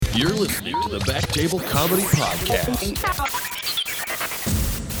You're listening to the Back Table Comedy Podcast.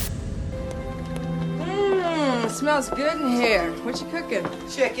 It smells good in here. What you cooking?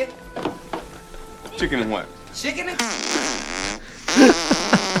 Chicken. Chicken and what? Chicken and...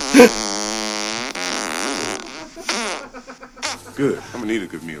 Good. I'm gonna need a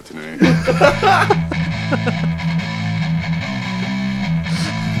good meal tonight.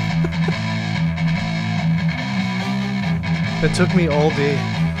 That took me all day.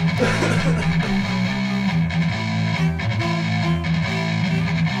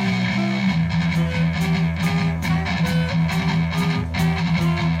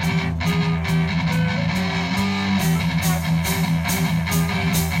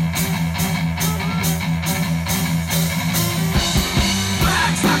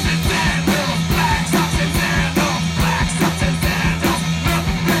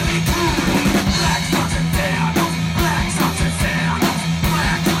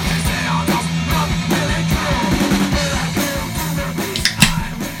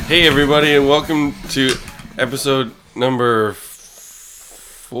 Hey everybody, and welcome to episode number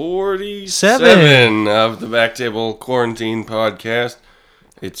 47 of the Back Table Quarantine Podcast.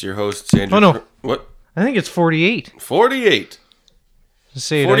 It's your host, Andrew. Oh no. What? I think it's 48. 48.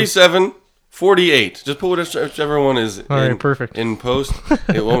 Say it 47, 48. Just put whichever one is perfect. in post.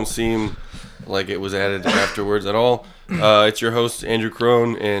 It won't seem like it was added afterwards at all. It's your host, Andrew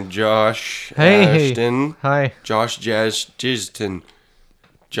Crone, and Josh Ashton. Hi. Josh Giston.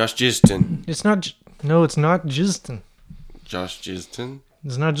 Josh Giston. It's not... No, it's not Giston. Josh Giston?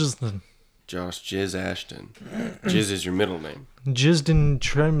 It's not Giston. Josh Jizz Ashton. Jizz is your middle name. Giston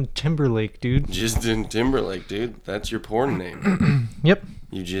Timberlake, dude. Giston Timberlake, dude. That's your porn name. Yep.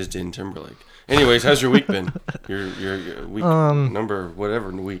 You jizzed in Timberlake. Anyways, how's your week been? Your week number,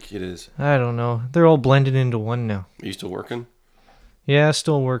 whatever week it is. I don't know. They're all blended into one now. Are you still working? Yeah,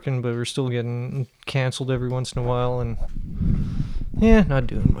 still working, but we're still getting canceled every once in a while, and... Yeah, not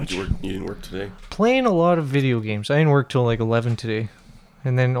doing much. You didn't work today? Playing a lot of video games. I didn't work till like 11 today.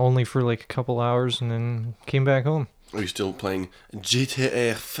 And then only for like a couple hours, and then came back home. Are you still playing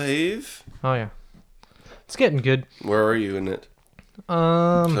GTA 5? Oh, yeah. It's getting good. Where are you in it?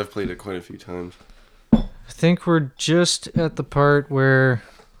 'Cause I've played it quite a few times. I think we're just at the part where...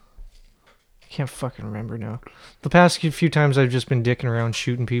 I can't fucking remember now. The past few times I've just been dicking around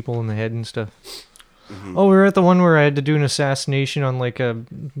shooting people in the head and stuff. Mm-hmm. Oh, we were at the one where I had to do an assassination on like a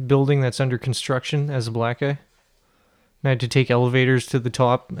building that's under construction as a black guy. And I had to take elevators to the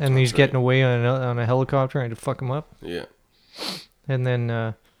top, and he's getting away on a helicopter. I had to fuck him up. Yeah. And then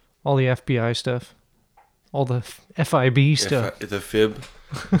all the FBI stuff. All the FIB stuff. The FIB.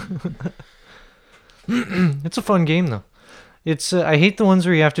 It's a fun game, though. It's I hate the ones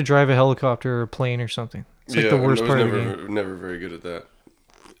where you have to drive a helicopter or a plane or something. It's like the worst part of the game. Never very good at that.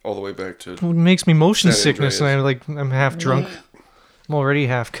 All the way back to... It makes me motion San sickness, Andreas. and I'm half drunk. I'm already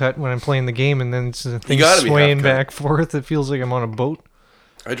half cut when I'm playing the game, and then it's the thing gotta be swaying half cut. back forth. It feels like I'm on a boat.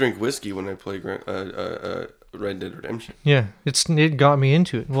 I drink whiskey when I play Red Dead Redemption. Yeah, it got me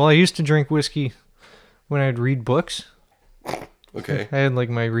into it. Well, I used to drink whiskey when I'd read books. Okay. I had like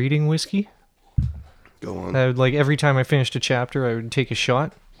my reading whiskey. Go on. I would like every time I finished a chapter, I would take a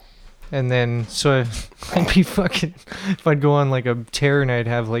shot. And then, so I'd be fucking, if I'd go on like a tear and I'd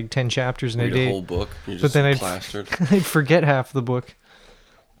have like 10 chapters in a Read day. a whole book. You're But just then plastered. I'd forget half the book.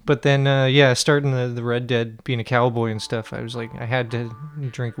 But then, starting the Red Dead, being a cowboy and stuff, I was like, I had to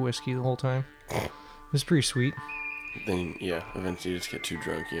drink whiskey the whole time. It was pretty sweet. Then, yeah, eventually you just get too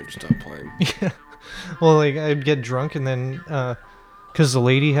drunk, you have to stop playing. Yeah. Well, like, I'd get drunk and then, because the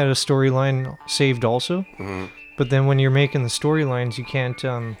lady had a storyline saved also. Mm-hmm. But then when you're making the storylines, you can't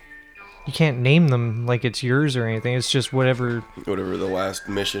name them like it's yours or anything. It's just whatever the last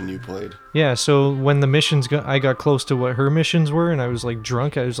mission you played. Yeah, so when the missions I got close to what her missions were, and I was like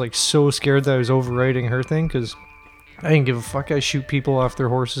drunk. I was like so scared that I was overwriting her thing, because I didn't give a fuck. I shoot people off their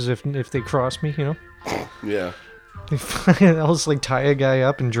horses if they cross me, you know? Yeah. I'll just like tie a guy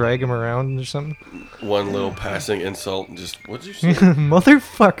up and drag him around or something. One little passing insult and just, what'd you say?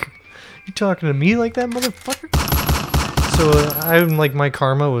 Motherfucker. You talking to me like that, motherfucker? So I'm like, my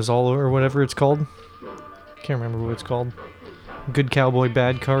karma was all over, or whatever it's called. Can't remember what it's called. Good cowboy,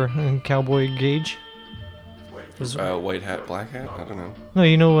 bad cowboy gauge. White hat, black hat? I don't know. No,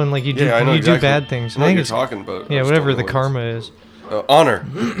 you know when like you do bad things. I know what you're talking about. Yeah, whatever the karma is. Honor.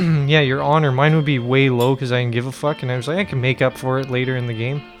 Yeah, your honor. Mine would be way low because I didn't give a fuck, and I was like, I can make up for it later in the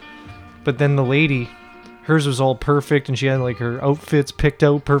game. But then the lady, hers was all perfect, and she had like her outfits picked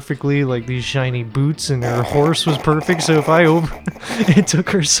out perfectly, like these shiny boots, and her horse was perfect. So if it took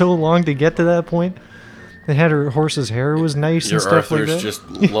her so long to get to that point, It had her horse's hair was nice Your and stuff Arthur's like that. just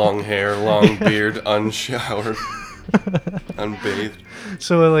long hair, long beard, unshowered, unbathed.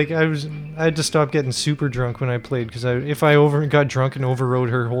 So like I had to stop getting super drunk when I played because if I got drunk and overrode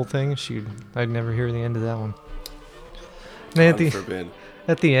her whole thing, I'd never hear the end of that one. And then God forbid.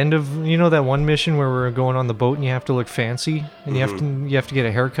 at the end of that one mission where we're going on the boat and you have to look fancy and you have to get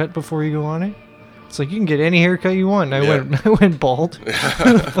a haircut before you go on it. It's like you can get any haircut you want. And I went bald,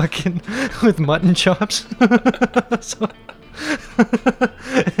 fucking with mutton chops.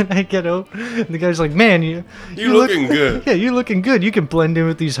 And I get out, and the guy's like, "Man, you looking good." Yeah, you're looking good. You can blend in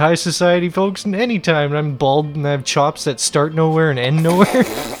with these high society folks anytime." And I'm bald and I have chops that start nowhere and end nowhere.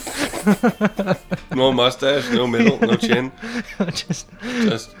 No mustache, no middle, no chin. just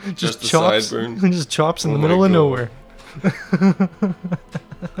the chops, sideburns. just chops in the my middle of God. nowhere.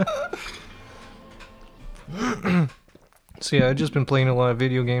 So yeah, I've just been playing a lot of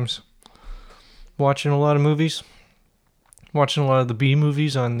video games, watching a lot of movies, watching a lot of the B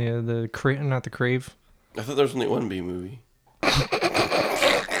movies on the not the Crave. I thought there was only one B movie.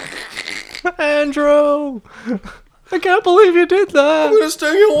 Andrew, I can't believe you did that. I'm gonna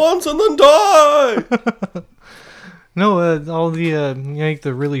sting you once and then die. No, all the like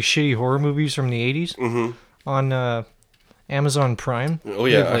the really shitty horror movies from the 80s on Amazon Prime. Oh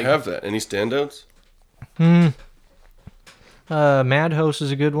yeah, I have that. Any standouts? Madhouse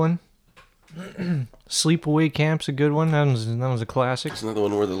is a good one. Sleepaway Camp's a good one. That was a classic. Isn't that the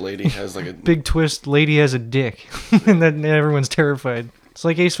one where the lady has like a Big twist, lady has a dick. And then everyone's terrified. It's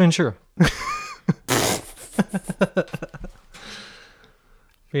like Ace Ventura.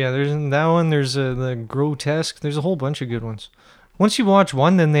 Yeah, there's that one. There's the Grotesque. There's a whole bunch of good ones. Once you watch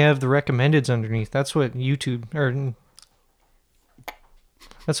one, then they have the recommendeds underneath. That's what that's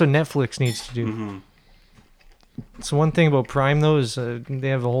what Netflix needs to do. So one thing about Prime though is they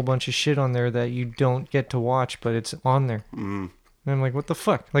have a whole bunch of shit on there that you don't get to watch, but it's on there. And I'm like, what the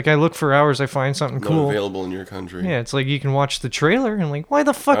fuck? Like I look for hours, I find something not cool. available in your country. Yeah, it's like you can watch the trailer and like, why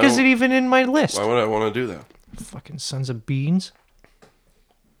the fuck is it even in my list? Why would I want to do that? Fucking sons of beans.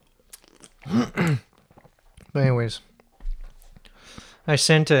 But anyways, I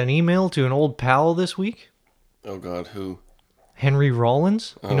sent an email to an old pal this week. Oh God, who? Henry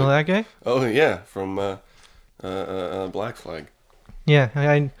Rollins. You know that guy? Oh yeah, from Black Flag. Yeah,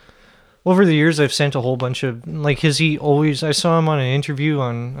 I over the years I've sent a whole bunch of like I saw him on an interview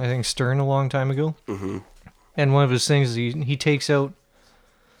on I think Stern a long time ago. And one of his things is he takes out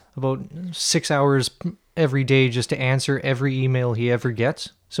about 6 hours every day just to answer every email he ever gets.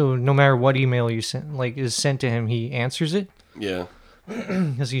 So no matter what email you send, like is sent to him, he answers it. Yeah.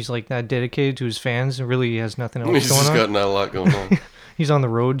 Because he's like that dedicated to his fans and really has nothing else He's going just on. got not a lot going on. He's on the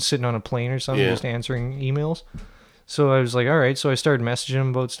road sitting on a plane or something, just answering emails. So I was like, all right. So I started messaging him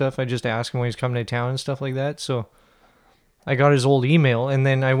about stuff. I just asked him when he's coming to town and stuff like that. So I got his old email, and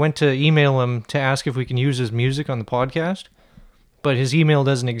then I went to email him to ask if we can use his music on the podcast. But his email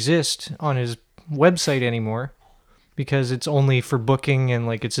doesn't exist on his website anymore because it's only for booking and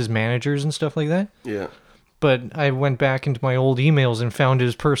like it's his managers and stuff like that. Yeah. But I went back into my old emails and found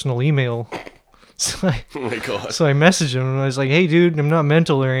his personal email. So I messaged him and I was like, hey dude, I'm not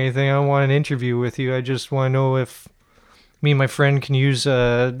mental or anything. I don't want an interview with you. I just want to know if me and my friend can use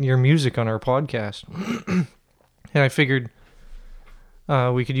your music on our podcast. And I figured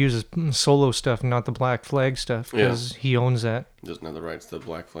we could use his solo stuff, not the Black Flag stuff, because he owns that. Doesn't have the rights to the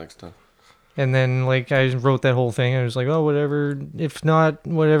Black Flag stuff. And then, like, I wrote that whole thing. I was like, oh, whatever. If not,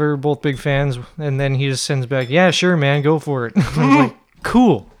 whatever. Both big fans. And then he just sends back, yeah, sure, man. Go for it. I was like,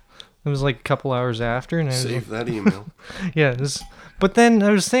 cool. It was like a couple hours after. And I was Save like, that email. Yeah. But then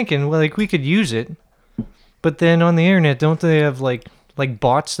I was thinking, well, like, we could use it. But then on the internet, don't they have, like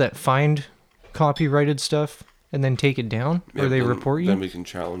bots that find copyrighted stuff and then take it down? Or they report you? Then we can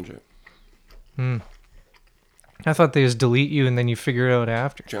challenge it. I thought they just delete you and then you figure it out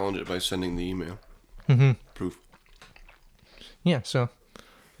after. Challenge it by sending the email. Proof. Yeah, so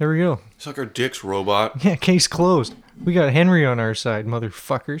there we go. Suck our dicks, robot. Yeah, case closed. We got Henry on our side,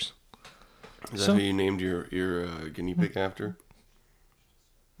 motherfuckers. Is that who you named your guinea pig after?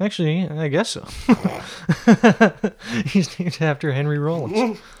 Actually, I guess so. He's named after Henry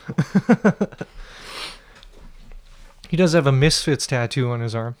Rollins. He does have a Misfits tattoo on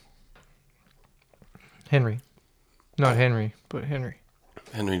his arm. Henry. Not Henry, but Henry.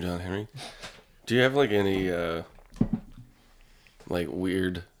 Henry John Henry. Do you have like any like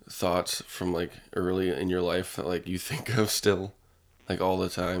weird thoughts from like early in your life that like you think of still, like all the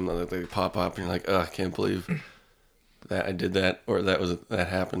time, that they pop up and you're like, oh, I can't believe that I did that or that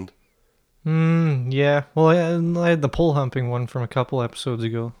happened? Yeah. Well, I had the pole humping one from a couple episodes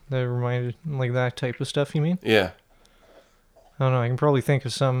ago. That reminded like that type of stuff. You mean? Yeah. I don't know. I can probably think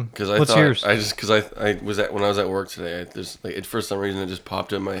of some. Because I What's thought yours? I was at when I was at work today. For some reason it just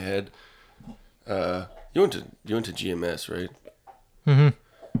popped in my head. You went to GMS, right? Mm-hmm.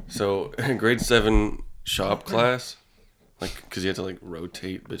 So in grade 7 shop class, like because you had to like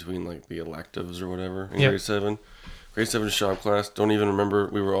rotate between like the electives or whatever in Yep. grade 7. Grade 7 shop class. Don't even remember.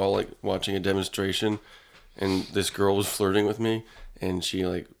 We were all like watching a demonstration, and this girl was flirting with me, and she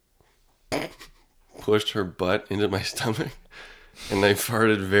like pushed her butt into my stomach. And I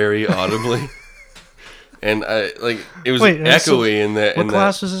farted very audibly, and I like it was echoey in that. What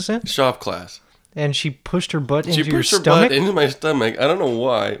class was this in? Shop class. And she pushed her butt into your She pushed her stomach. butt into my stomach. I don't know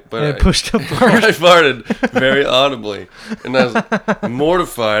why, but And it pushed apart. I farted very audibly, and I was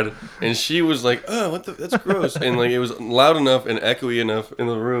mortified. And she was like, "Oh, that's gross!" And like it was loud enough and echoey enough in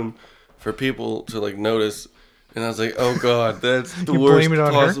the room for people to like notice. And I was like, "Oh God, that's the worst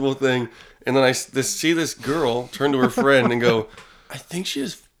possible thing." And then I see this girl turn to her friend and go, "I think she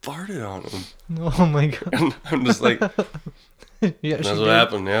just farted on him." Oh my God. And I'm just like, yeah, that's what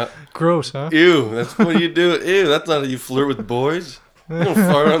happened, yeah. Gross, huh? Ew, that's what you do. Ew, that's not how you flirt with boys. You don't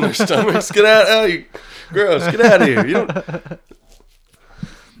fart on their stomachs. Get out. Oh, you gross. Get out of here. You don't.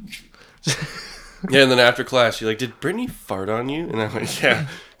 Yeah, and then after class, she's like, "Did Brittany fart on you?" And I'm like, "Yeah,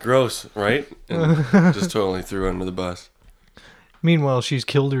 gross, right?" And just totally threw her under the bus. Meanwhile, she's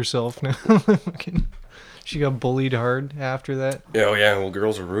killed herself now. She got bullied hard after that. Yeah, oh yeah, well,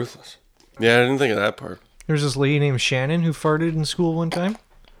 girls are ruthless. Yeah, I didn't think of that part. There's this lady named Shannon who farted in school one time.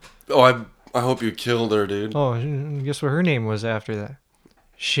 Oh, I hope you killed her, dude. Oh, guess what her name was after that?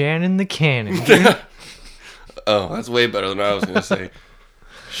 Shannon the Cannon. Oh, that's way better than I was going to say.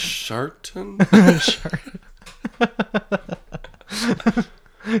 Sharton?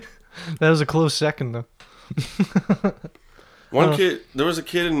 That was a close second, though. There was a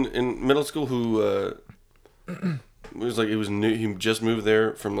kid in middle school who was new. He just moved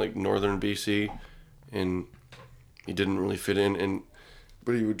there from like northern BC, and he didn't really fit in.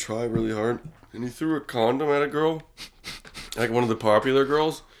 But he would try really hard, and he threw a condom at a girl, like one of the popular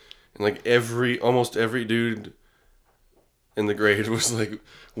girls, and like almost every dude in the grade was like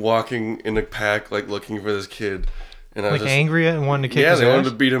walking in a pack, like looking for this kid, and I was just angry and wanted to kick his they ass? wanted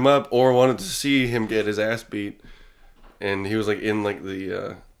to beat him up or wanted to see him get his ass beat. And he was like in like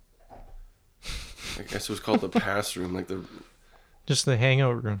the, I guess it was called the pass room, like just the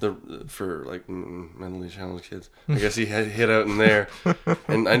hangout room for like mentally challenged kids. I guess he had hid out in there,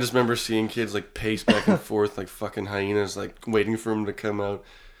 and I just remember seeing kids like pace back and forth like fucking hyenas, like waiting for him to come out.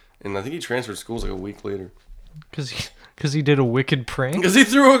 And I think he transferred schools like a week later. Because he did a wicked prank. Because he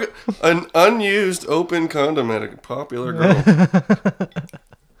threw an unused open condom at a popular girl.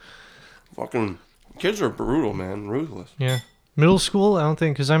 Fucking. Kids are brutal, man. Ruthless. Yeah. Middle school, I don't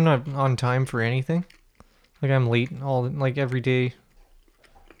think, because I'm not on time for anything. Like, I'm late every day.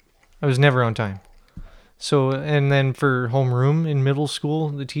 I was never on time. So, and then for homeroom in middle school,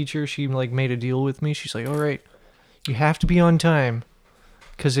 the teacher, she, made a deal with me. She's like, all right, you have to be on time.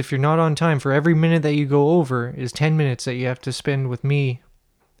 Because if you're not on time, for every minute that you go over is 10 minutes that you have to spend with me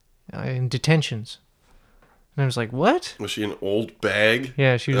in detentions. And I was like, what? Was she an old bag?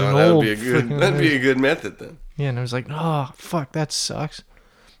 Yeah, she was an old... That'd be a good method then. Yeah, and I was like, oh, fuck, that sucks.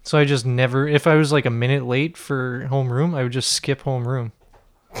 So I just never... If I was like a minute late for homeroom, I would just skip homeroom.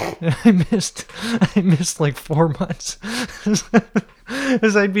 I missed like 4 months.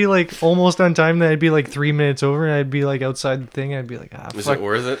 Because I'd be like almost on time, then I'd be like 3 minutes over, and I'd be like outside the thing, and I'd be like, Is it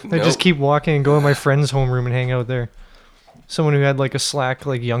worth it? I'd just keep walking and go to my friend's homeroom and hang out there. Someone who had like a slack,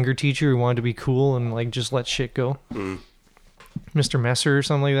 like younger teacher who wanted to be cool and like just let shit go. Mr. Messer or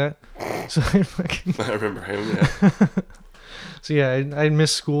something like that. So I remember him, yeah. So yeah, I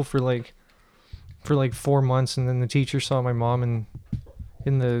missed school for like 4 months, and then the teacher saw my mom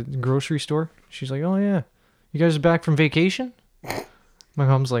in the grocery store. She's like, oh yeah, you guys are back from vacation? My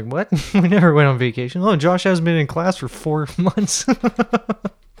mom's like, what? We never went on vacation. Oh, Josh hasn't been in class for 4 months.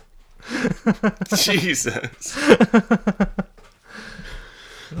 Jesus.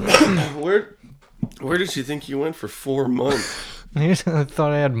 Where did she think you went for 4 months? I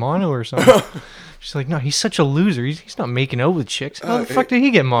thought I had mono or something. She's like, no, he's such a loser. He's not making out with chicks. How the fuck did he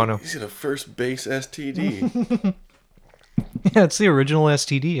get mono? He's got a first base STD. Yeah, it's the original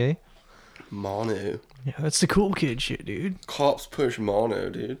STD, eh? Mono. Yeah, that's the cool kid shit, dude. Cops push mono,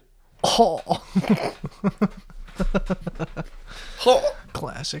 dude. Oh. Oh.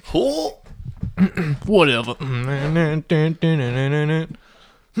 Classic. Oh. Whatever.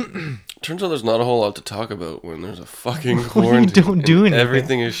 Turns out there's not a whole lot to talk about when there's a fucking quarantine. don't do and anything.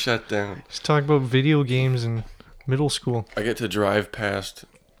 Everything is shut down. Just talk about video games in middle school. I get to drive past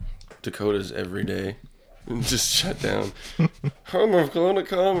Dakota's every day and just shut down. Home of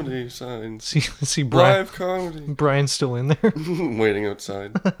comedy signs. See Brian. Live comedy. Brian's still in there. Waiting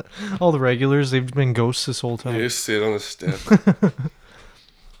outside. All the regulars, they've been ghosts this whole You time. just sit on the step.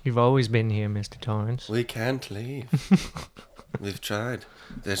 You've always been here, Mr. Torrance. We can't leave. We've tried.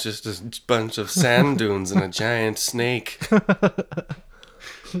 There's just a bunch of sand dunes and a giant snake.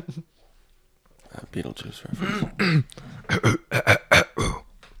 Beetlejuice reference.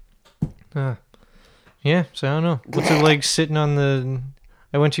 Yeah, so I don't know. What's it like sitting on the...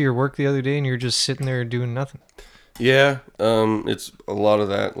 I went to your work the other day and you're just sitting there doing nothing. Yeah, it's a lot of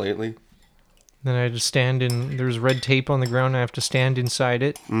that lately. Then I had to stand in... There's red tape on the ground. I have to stand inside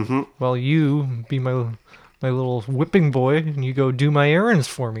it. Mm-hmm. While you be my little whipping boy and you go do my errands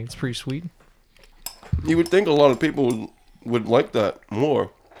for me. It's pretty sweet. You would think a lot of people would like that more.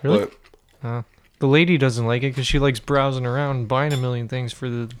 Really? But The lady doesn't like it because she likes browsing around and buying a million things for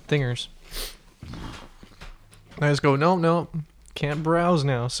the thingers. I just go, no, can't browse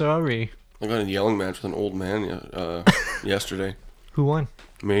now. Sorry. I got in a yelling match with an old man yesterday. Who won?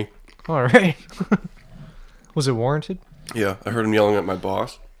 Me. All right. Was it warranted? Yeah, I heard him yelling at my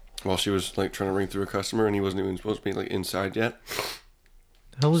boss while she was like trying to ring through a customer, and he wasn't even supposed to be like inside yet.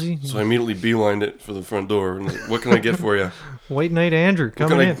 The hell is he? So I immediately beelined it for the front door and like, what can I get for you? White Knight Andrew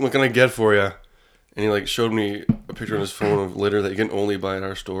coming in. What can I get for you? And he like showed me a picture on his phone of litter that you can only buy at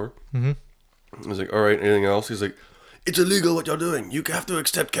our store. Mm-hmm. I was like, all right, anything else? He's like, it's illegal what you're doing. You have to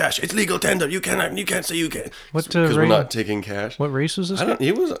accept cash. It's legal tender. You can't say you can't. What because we're not taking cash. What race was this guy?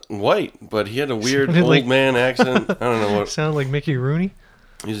 He was white, but he had a weird Sounded old like- man accent. I don't know what. Sounded like Mickey Rooney.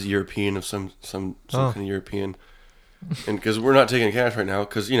 He's European of some kind of European. And because we're not taking cash right now,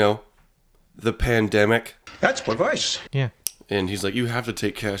 because, you know, the pandemic. That's perverse. Yeah. And he's like, you have to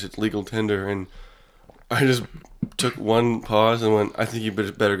take cash. It's legal tender. And I just took one pause and went, I think you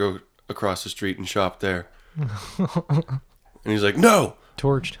better go across the street and shop there. And he's like, no,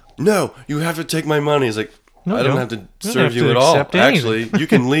 Torched. no, you have to take my money. He's like, No, I don't don't. have to You don't serve have you to at all. accept anything. Actually, you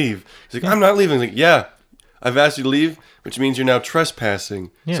can leave. He's like, I'm not leaving. He's like, yeah, I've asked you to leave, which means you're now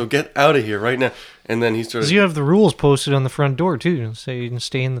trespassing. Yeah. So get out of here right now. And then he started. Because you have the rules posted on the front door, too. Say you can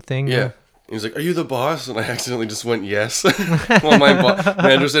stay in the thing. Yeah. He's like, are you the boss? And I accidentally just went, yes. Well, my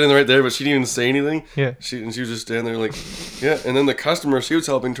manager was sitting right there, but she didn't even say anything. Yeah. She was just standing there like, yeah. And then the customer she was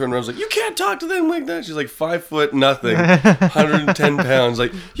helping turned around and was like, you can't talk to them like that. She's like 5 foot nothing, 110 pounds.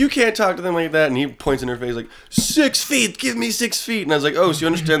 Like, you can't talk to them like that. And he points in her face like, 6 feet, give me 6 feet. And I was like, oh, so you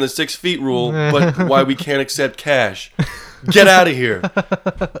understand the 6 feet rule, but why we can't accept cash. Get out of here.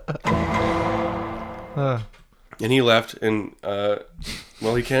 And he left, and,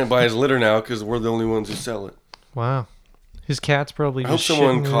 well, he can't buy his litter now because we're the only ones who sell it. Wow. His cat's probably I hope just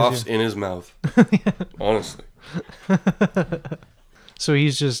someone shitting coughs his- in his mouth. Honestly. So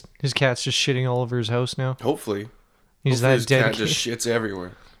his cat's just shitting all over his house now? Hopefully. He's Hopefully that his cat dedicated. just shits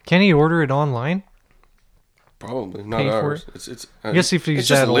everywhere. Can he order it online? Probably. Not Pay for ours. It's I guess if he's it's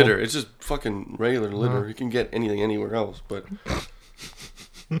just that litter. old. It's just fucking regular litter. You can get anything anywhere else, but...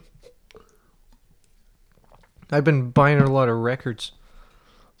 I've been buying a lot of records.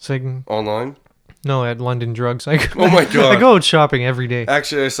 So I can, Online? no, at London Drugs. Oh my God. I go out shopping every day.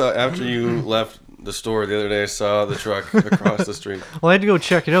 Actually, I saw, after you left the store the other day, I saw the truck across the street. Well, I had to go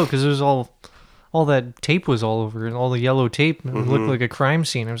check it out because it was all that tape was all over and all the yellow tape. It looked like a crime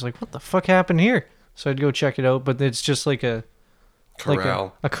scene. I was like, what the fuck happened here? So I'd go check it out, but it's just like a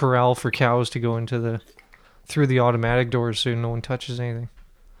Corral. a corral for cows to go into through the automatic doors so no one touches anything.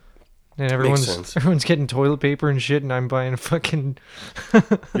 And sense. everyone's getting toilet paper and shit, and I'm buying fucking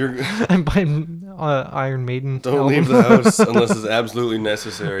I'm buying Iron Maiden. Don't album. leave the house unless it's absolutely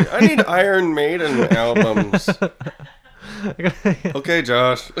necessary. I need Iron Maiden albums. Okay,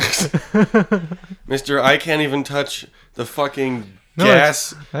 Josh. Mister, I can't even touch the fucking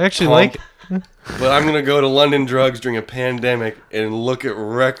gas. I actually pump, like it. But I'm going to go to London Drugs during a pandemic and look at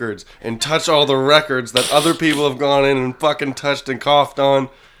records and touch all the records that other people have gone in and fucking touched and coughed on.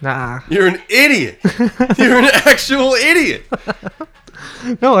 Nah. You're an idiot. You're an actual idiot.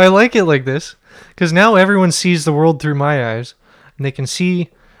 No, I like it like this because now everyone sees the world through my eyes, and they can see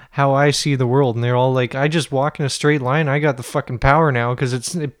how I see the world, and they're all like, I just walk in a straight line. I got the fucking power now because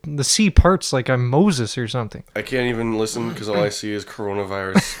the sea parts like I'm Moses or something. I can't even listen because all I see is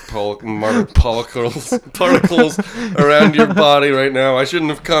coronavirus particles around your body right now. I shouldn't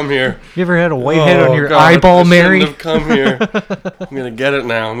have come here. You ever had a whitehead on your God, eyeball, I Mary? shouldn't have come here. I'm gonna get it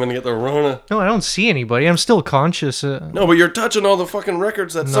now. I'm gonna get the Rona. No, I don't see anybody. I'm still conscious. No, but you're touching all the fucking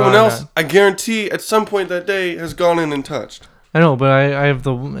records that someone I'm else, not. I guarantee, at some point that day has gone in and touched. I know, but I have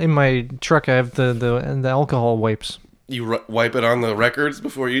in my truck. I have the alcohol wipes. You wipe it on the records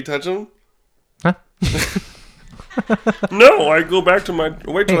before you touch them? Huh? No, I go back to my.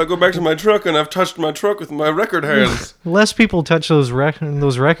 Wait till I go back to my truck and I've touched my truck with my record hands. Less people touch those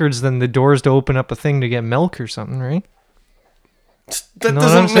records than the doors to open up a thing to get milk or something, right? That Know what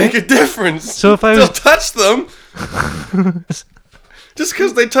I'm doesn't make a difference. So if I They'll was touch them. Just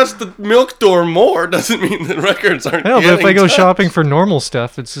because they touch the milk door more doesn't mean the records aren't. I know, but if I go touched. shopping for normal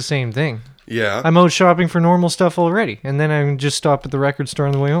stuff, it's the same thing. Yeah. I'm out shopping for normal stuff already, and then I can just stop at the record store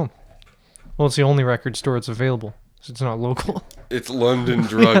on the way home. Well, it's the only record store that's available, so it's not local. It's London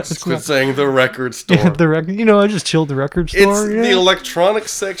Drugs. it's Quit not- saying the record store. Yeah, the record. I just chilled the record store. It's the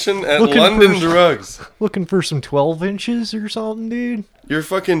electronics section at Looking London for- Drugs. Looking for some 12 inches or something, dude. Your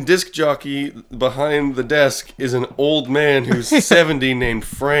fucking disc jockey behind the desk is an old man who's 70 named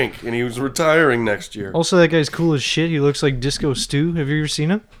Frank, and he was retiring next year. Also, that guy's cool as shit. He looks like Disco Stu. Have you ever seen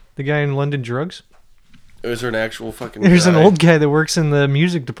him? The guy in London Drugs? Is there an actual fucking There's an guy? old guy that works in the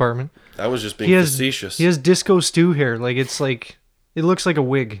music department. I was just being He has facetious. He has Disco Stew hair. Like, it's like... It looks like a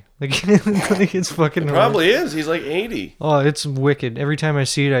wig. Like, like it's fucking... Probably is. He's like 80. Oh, it's wicked. Every time I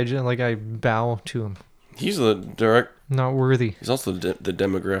see it, I bow to him. He's the direct... Not worthy. He's also the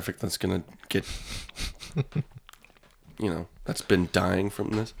demographic that's going to get... that's been dying from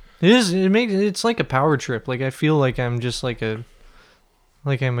this. It's like a power trip. Like, I feel like I'm just like I'm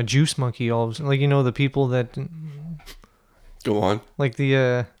a juice monkey all of a sudden. Like, the people that... Go on. Like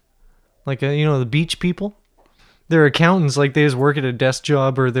the beach people? They're accountants, like they just work at a desk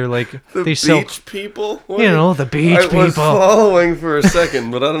job, or they're like The they beach sell, people? What? the beach I was people. following for a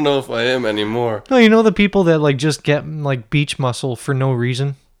second, but I don't know if I am anymore. No, the people that like just get like beach muscle for no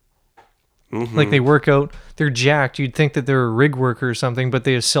reason. Mm-hmm. Like they work out, they're jacked. You'd think that they're a rig worker or something, but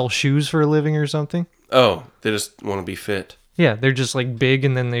they just sell shoes for a living or something. Oh, they just want to be fit. Yeah, they're just like big,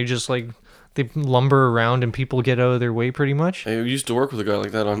 and then they just like they lumber around, and people get out of their way pretty much. I used to work with a guy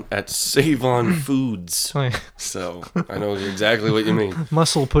like that at Save On Foods, Oh, yeah. so I know exactly what you mean.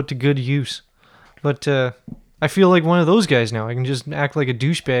 Muscle put to good use. But I feel like one of those guys now. I can just act like a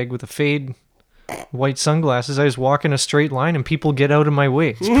douchebag with a fade, white sunglasses. I just walk in a straight line and people get out of my way.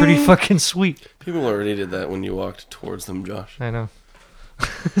 It's pretty fucking sweet. People already did that when you walked towards them, Josh. I know.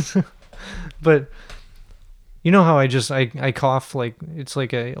 But you know how I cough like it's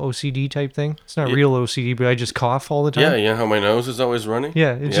like a OCD type thing? It's not Yeah. real OCD, but I just cough all the time. Yeah, you know how my nose is always running?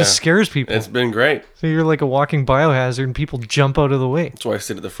 Yeah, it just scares people. It's been great. So you're like a walking biohazard and people jump out of the way. That's why I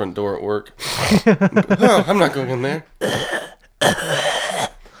sit at the front door at work. Oh, I'm not going in there.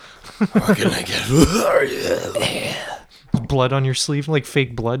 What can I get for you? There's blood on your sleeve, like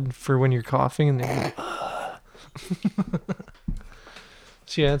fake blood for when you're coughing. And then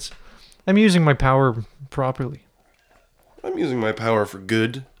so yeah, I'm using my power properly. I'm using my power for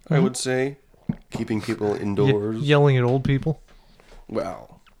good, I would say. Keeping people indoors. Yelling at old people.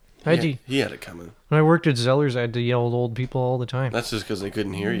 Well, I had to- he had it coming. When I worked at Zeller's, I had to yell at old people all the time. That's just because they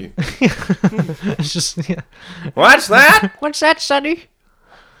couldn't hear you. It's just, yeah. What's that? What's that, Sonny?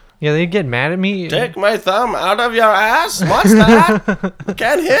 Yeah, they'd get mad at me. Take my thumb out of your ass? What's that?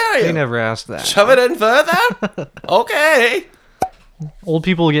 Can't hear They you. never asked that. Shove it in further? Okay. Old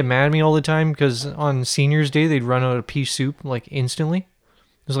people would get mad at me all the time because on Senior's Day, they'd run out of pea soup, like, instantly.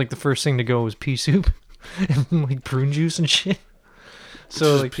 It was like the first thing to go was pea soup and, like, prune juice and shit.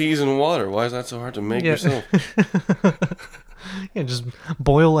 So, Just like, peas and water. Why is that so hard to make Yeah. yourself? yeah, just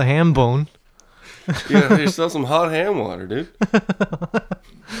boil a ham bone. Yeah, yourself some hot ham water, dude.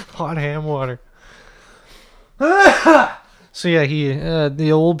 Hot ham water. So yeah,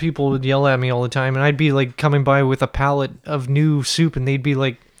 the old people would yell at me all the time, and I'd be like coming by with a pallet of new soup, and they'd be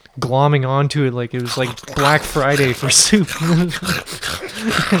like glomming onto it like it was like Black Friday for soup.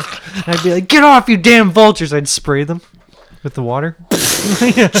 I'd be like, "Get off, you damn vultures!" I'd spray them with the water.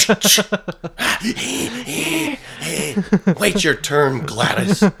 Wait your turn,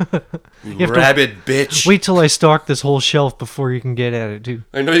 Gladys. You rabid bitch. Wait till I stock this whole shelf before you can get at it, too.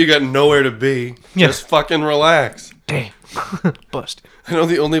 I know you got nowhere to be. Yeah. Just fucking relax. Damn, bust. I know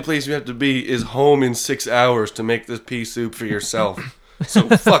the only place you have to be is home in 6 hours to make this pea soup for yourself. So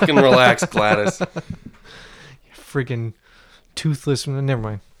fucking relax, Gladys. Friggin' toothless. Never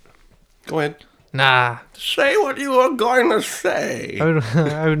mind. Go ahead. Nah. Say what you were going to say.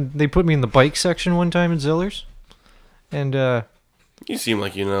 They put me in the bike section one time at Zillers. And, You seem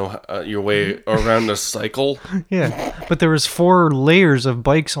like you know your way around a cycle. yeah. But there was 4 layers of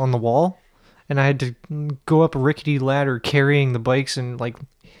bikes on the wall. And I had to go up a rickety ladder carrying the bikes and, like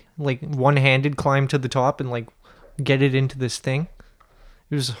one-handed climb to the top and, like, get it into this thing.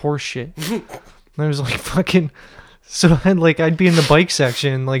 It was horse shit. And I was like, fucking... So I'd be in the bike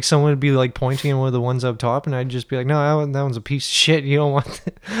section, and like someone would be like pointing at one of the ones up top, and I'd just be like, "No, that one's a piece of shit. You don't want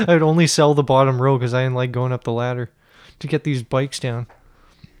that." I would only sell the bottom row because I didn't like going up the ladder to get these bikes down.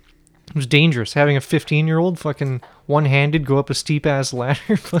 It was dangerous having a 15-year-old fucking one-handed go up a steep ass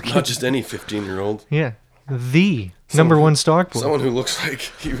ladder. Fucking, Not just any 15-year-old. yeah, the number one stock boy. Someone who looks like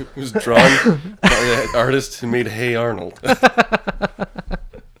he was drawn by that artist who made Hey Arnold.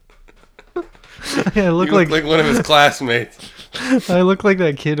 Yeah, I look You look like one of his classmates. I look like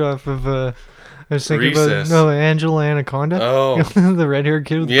that kid off of. I was thinking Recess. about Angela Anaconda. Oh. The red-haired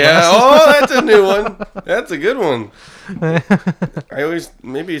kid with the Yeah. glasses. Oh, that's a new one. That's a good one.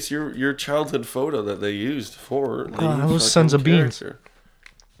 Maybe it's your childhood photo that they used for the those fucking sons of beans. character.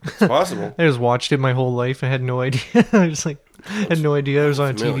 It's possible. I just watched it my whole life. I had no idea. I was like, had no idea I was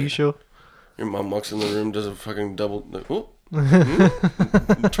on a Familiar. TV show. Your mom walks in the room, does a fucking double.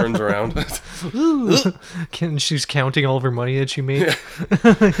 Turns around. And she's counting all of her money that she made.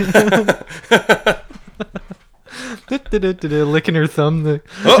 Licking her thumb.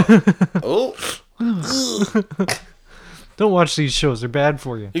 Don't watch these shows. They're bad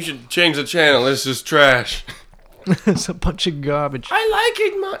for you. You should change the channel. This is trash. It's a bunch of garbage. I like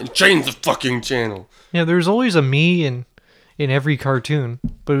it, Mom. Change the fucking channel. Yeah, there's always a me in every cartoon,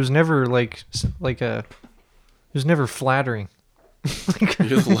 but it was never like a. It was never flattering.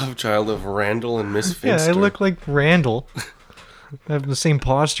 You're the love child of Randall and Miss Finster. Yeah, I look like Randall. I have the same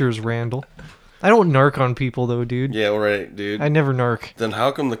posture as Randall. I don't narc on people though, dude. Yeah, alright, dude. I never narc. Then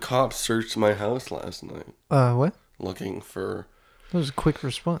how come the cops searched my house last night? What? Looking for That was a quick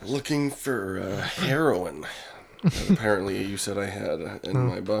response. heroin. That apparently you said I had in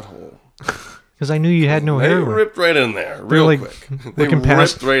my butthole. Because I knew you had no They heroin. ripped right in there, real like, quick. They looking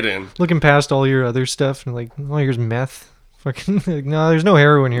past- ripped right in. Looking past all your other stuff and like, oh, here's meth. Fucking, like, no, there's no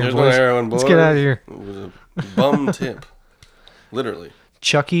heroin here, There's boys. no heroin, boys. Let's get out of here. It was a bum tip. Literally.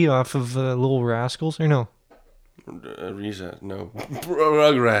 Chucky off of Little Rascals, or no? Reset, no.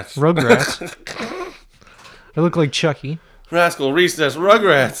 Rugrats. Rugrats. I look like Chucky. Rascal, recess,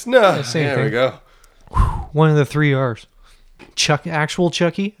 Rugrats. No, Yeah, same there thing. we go. One of the 3 R's. Actual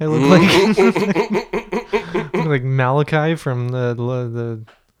Chucky. I look like look like Malachi from the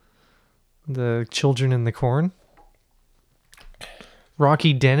Children in the Corn.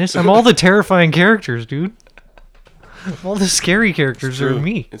 Rocky Dennis. I'm all the terrifying characters, dude. All the scary characters are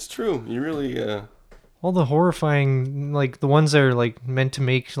me. It's true. You really, All the horrifying, like the ones that are like meant to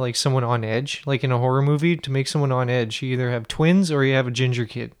make like someone on edge, like in a horror movie, to make someone on edge, you either have twins or you have a ginger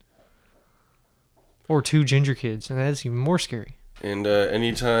kid. Or 2 ginger kids, and that's even more scary. And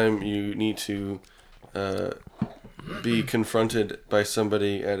anytime you need to be confronted by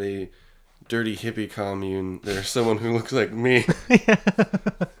somebody at a dirty hippie commune, there's someone who looks like me.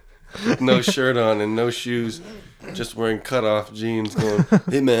 With no shirt on and no shoes, just wearing cut-off jeans going,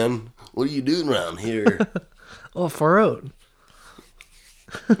 "Hey man, what are you doing around here?" Oh, far out.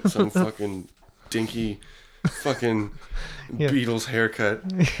 Some fucking dinky fucking Beatles haircut.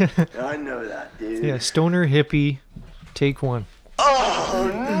 I know that, dude. Yeah, stoner hippie, take 1. Oh,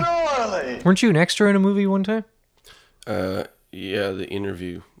 gnarly! Weren't you an extra in a movie one time? Yeah, the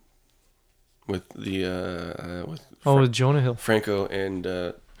interview with the With Jonah Hill. Franco and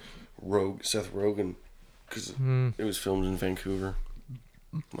Seth Rogen, because it was filmed in Vancouver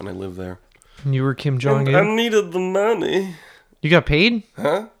when I lived there. And you were Kim Jong And I Un. needed the money. You got paid?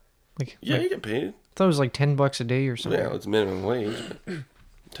 Huh? Like, Yeah, like, you get paid. I thought it was like $10 a day or something. Yeah, it's minimum wage. But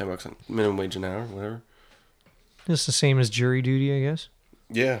 $10 on minimum wage an hour, whatever. It's the same as jury duty, I guess.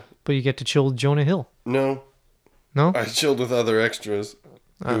 Yeah. But you get to chill with Jonah Hill. No, No? I chilled with other extras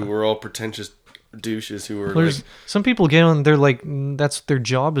who were all pretentious douches who were There's like, some people get on. They're like, that's their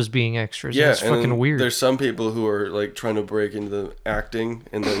job is being extras. yeah, That's and fucking then weird. There's some people who are like trying to break into the acting,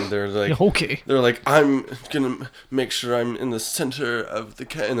 and then they're like, Okay. they're like, I'm gonna make sure I'm in the center of the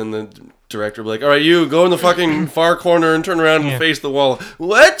and then the director will be like, all right, you go in the fucking far corner and turn around and Yeah. face the wall.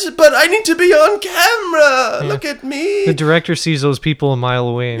 What? But I need to be on camera. Look at me. The director sees those people a mile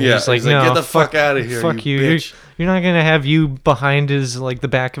away and Yeah, he's like, he's like, no, "Get the fuck outta here, Fuck you you. bitch." You're not going to have you behind his, like, the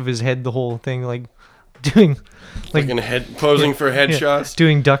back of his head the whole thing, like, doing, like, Fucking head posing for headshots.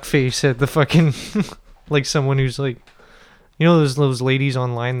 doing duck face at the fucking, like, someone who's, like, You know those ladies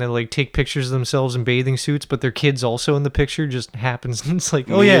online that like take pictures of themselves in bathing suits, but their kids also in the picture just happens. It's like,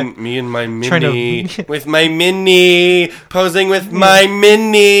 me and my Trying mini to- with my mini posing with my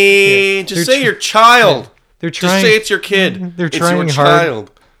mini. Yeah. Just They're say your child. they're Just trying. say it's your kid. They're it's trying your hard.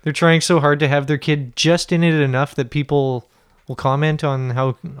 child. They're trying so hard to have their kid just in it enough that people will comment on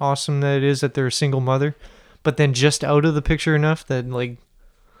how awesome that it is that they're a single mother, but then just out of the picture enough that like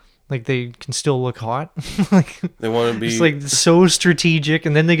they can still look hot. Like They want to be it's like so strategic,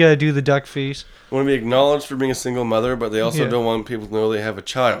 and then they gotta do the duck face. want to be acknowledged for being a single mother, but they also Yeah. don't want people to know they have a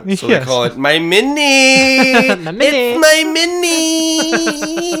child. So Yes. they call it my mini. My mini. It's my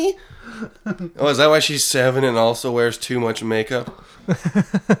mini. Oh, is that why she's 7 and also wears too much makeup?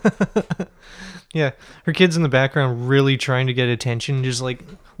 Yeah, her kid's in the background really trying to get attention, just like,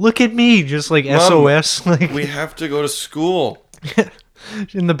 look at me, just like Mom, SOS. Like We have to go to school.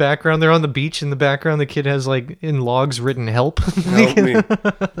 in the background, they're on the beach. In the background, the kid has like in logs written "help." Help me.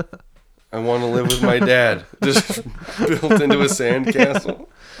 I want to live with my dad. Just built into a sandcastle.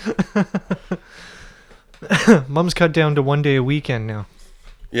 Mom's cut down to 1 day a weekend now.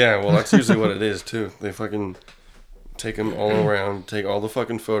 Yeah, well, that's usually what it is, too. They fucking take them all around, take all the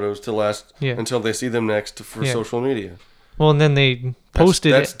fucking photos to last Yeah. until they see them next for Yeah. social media. Well, and then they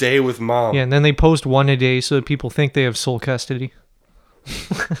posted That's it. day with mom. Yeah, and then they post one a day so that people think they have sole custody.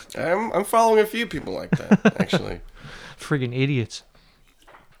 I'm following a few people like that, actually. Friggin' idiots.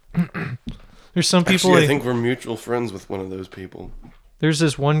 There's some people. Actually, I think we're mutual friends with one of those people. There's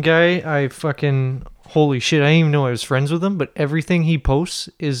this one guy. Holy shit! I didn't even know I was friends with him. But everything he posts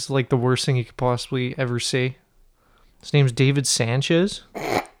is like the worst thing he could possibly ever say. His name's David Sanchez.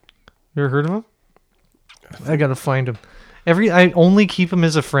 You ever heard of him? I gotta find him. I only keep him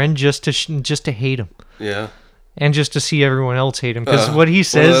as a friend just to hate him. Yeah. And just to see everyone else hate him, because what he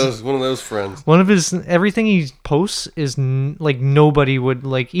says, one of those friends. one of his everything he posts is like nobody would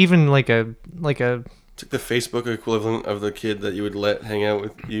like, even like a It's like the Facebook equivalent of the kid that you would let hang out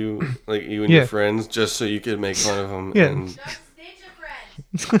with you, like you and Yeah. your friends, just so you could make fun of him. Yeah. And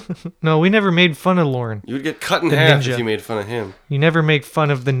no. We never made fun of Lauren. you would get cut in The half ninja. if you made fun of him. You never make fun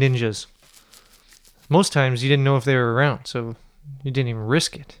of the ninjas. Most times you didn't know if they were around, so you didn't even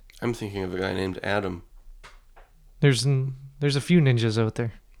risk it. I'm thinking of a guy named Adam. There's a few ninjas out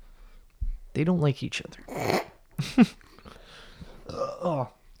there. They don't like each other. Oh.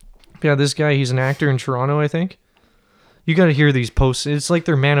 Yeah, this guy, he's an actor in Toronto, I think. You got to hear these posts. It's like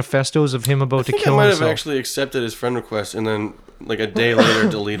they're manifestos of him about I to think I kill might himself. have actually accepted his friend request and then, like a day later,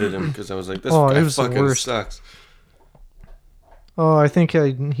 deleted him because I was like, "This Oh, guy it was the fucking worst. sucks." Oh, I think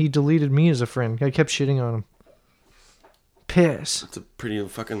he deleted me as a friend. I kept shitting on him. Piss. It's a pretty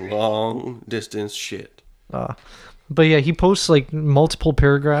fucking long distance shit. But yeah, he posts like multiple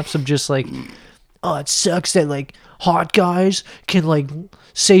paragraphs of just like, oh, it sucks that like hot guys can like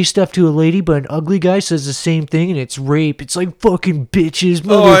say stuff to a lady, but an ugly guy says the same thing and it's rape. It's like fucking bitches,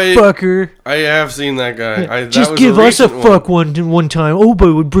 motherfucker. I have seen that guy. that Just was give us a recent fuck one time. Oh, but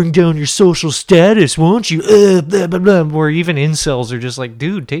it would bring down your social status, won't you? Blah, blah, blah. Or even incels are just like,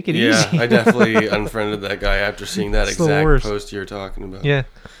 dude, take it Yeah, easy. I definitely unfriended that guy after seeing that It's the exact worst. post you're talking about. Yeah.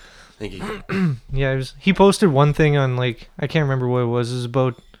 Thank you. Yeah, he posted one thing on like, I can't remember what it was. It was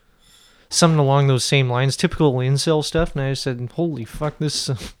about something along those same lines, typical incel stuff, and I just said, "Holy fuck, this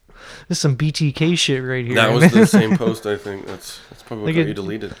is some BTK shit right here." That was the same post, I think. That's probably Like what it- you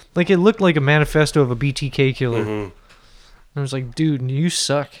deleted. Like it looked like a manifesto of a BTK killer. Mhm. I was like, "Dude, you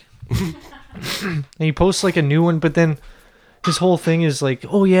suck." And he posts like a new one, but then his whole thing is like,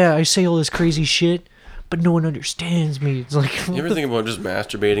 "Oh yeah, I say all this crazy shit, but no one understands me." It's like, You ever think about just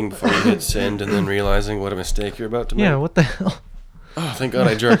masturbating before you hit send and then realizing what a mistake you're about to make? yeah, what the hell? Oh, thank God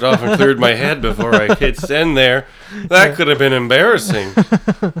I jerked off and cleared my head before I hit send there. That could have been embarrassing.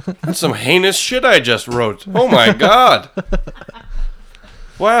 That's some heinous shit I just wrote. Oh my God.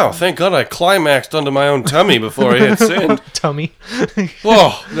 Wow, thank God I climaxed onto my own tummy before I hit send. Tummy.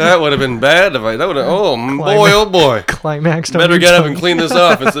 Oh, that would have been bad if I. That would have. Oh boy, oh boy. Climaxed. on Better your get up tummy. and clean this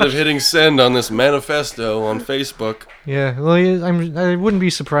off instead of hitting send on this manifesto on Facebook. Yeah, well, I wouldn't be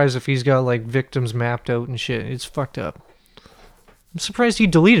surprised if he's got like victims mapped out and shit. It's fucked up. I'm surprised he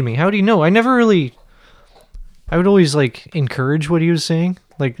deleted me. How do you know? I would always like encourage what he was saying.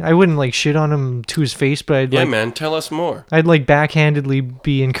 Like I wouldn't like shit on him to his face, but Yeah, man, tell us more. I'd like backhandedly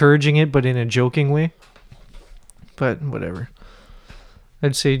be encouraging it, but in a joking way. But whatever.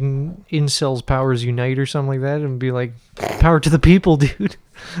 I'd say incels powers unite or something like that, and be like, power to the people, dude.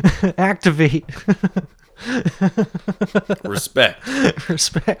 Activate. Respect.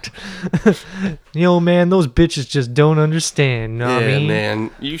 Respect. Yo, man, those bitches just don't understand. Know what I Yeah, mean?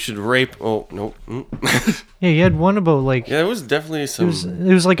 man. You should rape. Oh, no. Yeah, you had one about like Yeah, it was definitely some.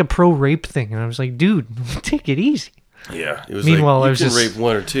 it was like a pro rape thing, and I was like, dude, take it easy. Yeah. It was Meanwhile, like, I was you can just rape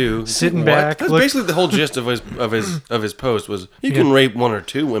one or two. sitting What? back, That's look- basically the whole gist of his post was you can rape one or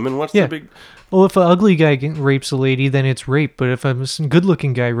two women. What's Yeah. the big? Well, if an ugly guy rapes a lady, then it's rape. But if a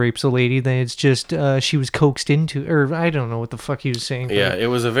good-looking guy rapes a lady, then it's just she was coaxed into, or I don't know what the fuck he was saying. but Yeah, it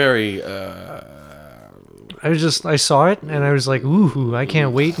was a very. I saw it and I was like, ooh, I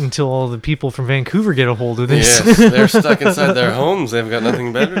can't wait until all the people from Vancouver get a hold of this. Yes, they're stuck inside their homes. They've got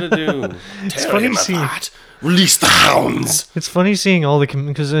nothing better to do. It's Tear funny him seeing. apart. Release the hounds. It's funny seeing all the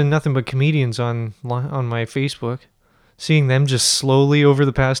because nothing but comedians on my Facebook, seeing them just slowly over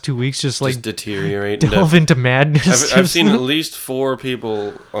the past 2 weeks just like Just deteriorate. delve into madness. I've seen at least 4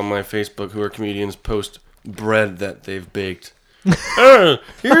 people on my Facebook who are comedians post bread that they've baked. Oh,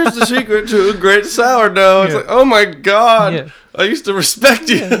 here's the secret to a great sourdough. It's Yeah. like, oh my god, Yeah. I used to respect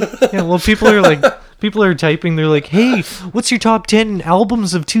you. Yeah, well, people are typing. They're like, "Hey, what's your top 10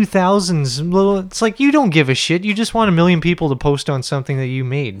 albums of 2000s?" Well, it's like you don't give a shit. You just want a million people to post on something that you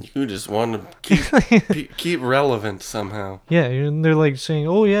made. You just want to keep relevant somehow. Yeah, and they're like saying,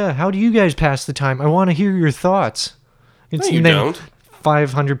 "Oh yeah, how do you guys pass the time? I want to hear your thoughts." It's No, you and then don't.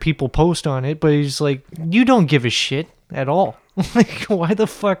 500 people post on it, but he's like, "You don't give a shit at all." Like, why the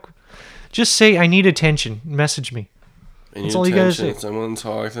fuck? Just say, "I need attention." Message me. I That's need all you gotta attention. say. Someone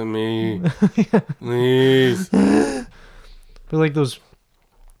talk to me, please. But like those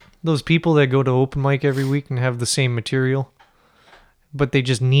people that go to open mic every week and have the same material, but they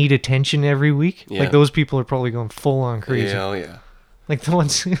just need attention every week. Yeah. Like those people are probably going full on crazy. Hell yeah. Like the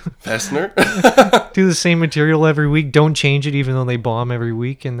ones who Fessner? do the same material every week, don't change it even though they bomb every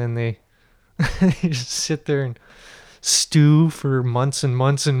week, and then they they just sit there and stew for months and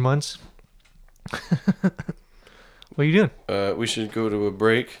months and months. What are you doing? We should go to a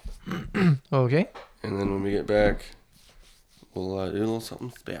break, Okay. and then when we get back, we'll do a little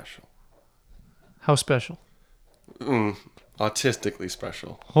something special. How special? Autistically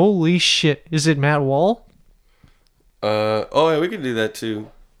special. Holy shit. Is it Matt Wall? Oh yeah, we could do that too.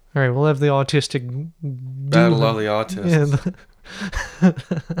 All right, we'll have the autistic Battle of the Autists. Yeah,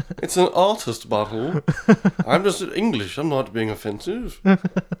 It's an artist battle. I'm just English. I'm not being offensive. all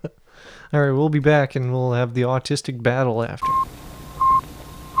right, we'll be back and we'll have the autistic battle after.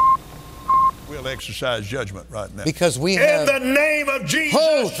 We'll exercise judgment right now. Because we have... In the name of Jesus.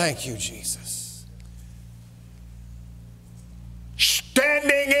 Oh, thank you, Jesus.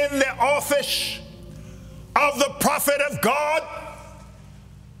 Standing in the office of the prophet of God,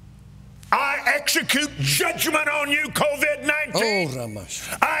 I execute judgment on you, COVID-19. Oh, Ramash.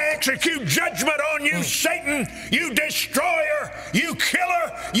 I execute judgment on you, Satan, you destroyer, you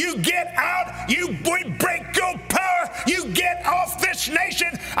killer. You get out. We break your power. You get off this nation.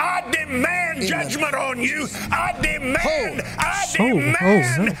 I demand judgment on you. I demand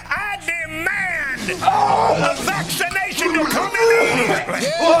a vaccination to come in.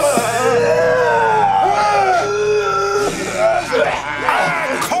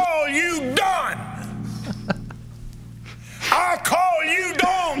 I call you done. I call you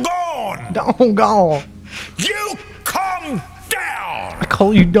gone. Dong. You come down I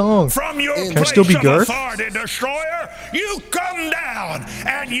call you dong. from your Can I place still be of Garth? authority, destroyer. You come down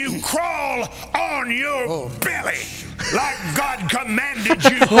and you crawl on your belly like God commanded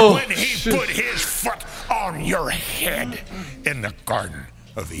you when he put his foot on your head in the Garden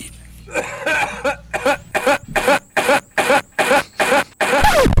of Eden.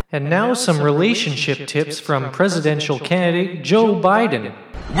 And now some relationship tips from presidential candidate Joe Biden.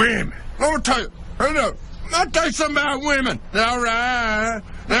 Women. Let me tell you. Hold up. I'll tell you something about women. They're all right.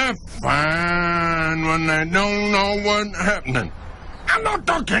 They're fine when they don't know what's happening. I'm not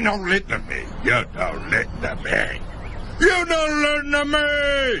talking no listen to me. You don't listen to me. You don't listen to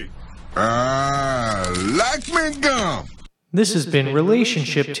me. Like me gum. This has been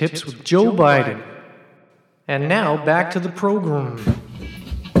Relationship Tips with Joe Biden. And now back to the program.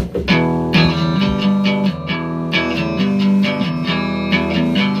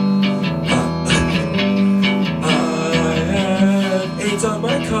 AIDS on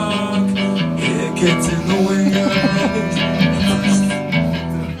my cock, it gets in the way.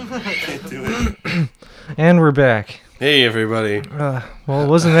 Can't do it. And we're back. Hey everybody. Well,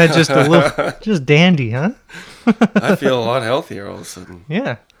 wasn't that just a little, just dandy, huh? I feel a lot healthier all of a sudden.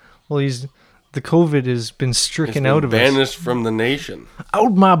 Yeah. Well, the COVID has been stricken out of us. Banished from the nation.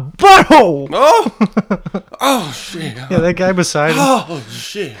 Out my butthole! Oh! Oh, shit. Yeah, that guy beside him. Oh,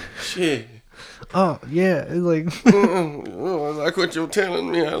 shit. Oh yeah, like I like what you're telling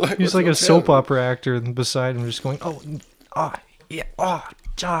me. I like. he's what like you're a soap telling me. opera actor beside him, just going, yeah,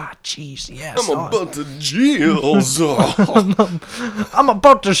 jeez, yes. I'm about to jizz. I'm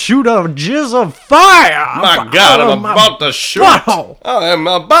about to shoot a jizz of fire. My God, I'm about to shoot. Wow. I am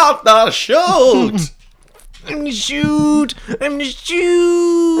about to shoot. I'm gonna shoot.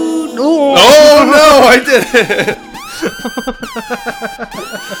 Oh no, I did it.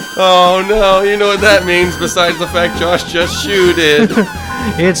 Oh no, you know what that means besides the fact Josh just shooted.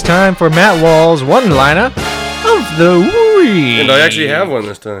 It's time for Matt Wall's one-liner of the week. And I actually have one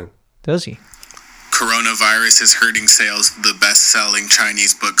this time. Does he? Coronavirus is hurting sales of the best-selling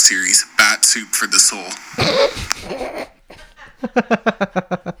Chinese book series, Bat Soup for the Soul.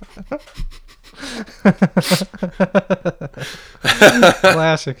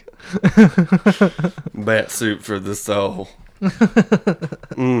 Classic. Bat soup for the soul.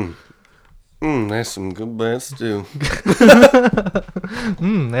 That's some good bat stew.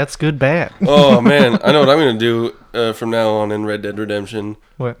 That's good bat. Oh man, I know what I'm gonna do from now on in Red Dead Redemption.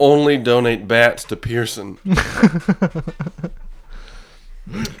 What? Only donate bats to Pearson.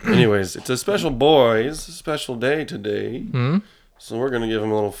 Anyways, it's a special day today. So we're gonna give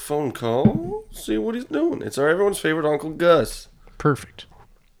him a little phone call, see what he's doing. It's everyone's favorite Uncle Gus. Perfect.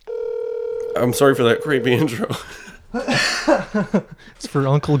 I'm sorry for that creepy intro. It's for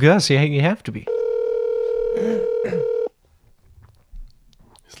Uncle Gus. Yeah, you have to be.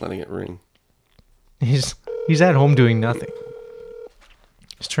 He's letting it ring. He's at home doing nothing.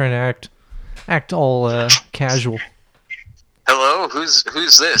 He's trying to act all casual. Hello, who's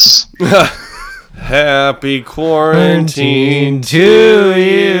this? Happy quarantine to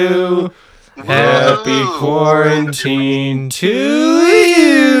you. Happy quarantine to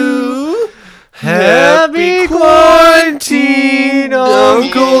you. Happy quarantine,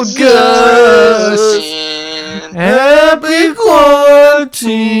 Uncle Gus. Happy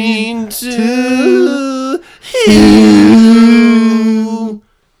quarantine to you.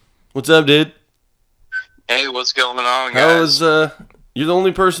 What's up, dude? Hey, what's going on, guys? You're the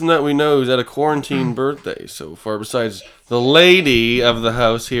only person that we know who's had a quarantine birthday so far, besides the lady of the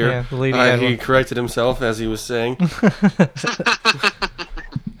house here. Yeah, the lady he corrected himself as he was saying.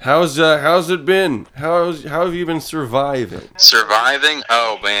 How's it been? How have you been surviving? Surviving?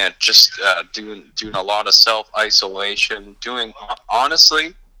 Oh man, just doing a lot of self-isolation.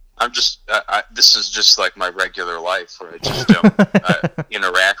 Honestly, I'm just this is just like my regular life where I just don't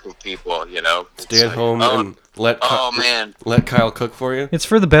interact with people. You know, Stay at home and let Kyle cook for you. It's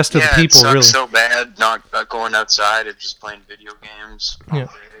for the best of the people, it sucks really. so bad not going outside and just playing video games. Yeah.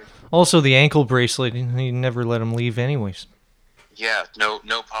 Also, the ankle bracelet. He never let him leave, anyways. Yeah, no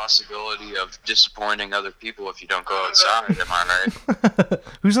possibility of disappointing other people if you don't go outside. Am I right?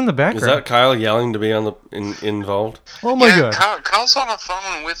 Who's in the background? Is that Kyle yelling to be on involved? Oh my god! Kyle's on the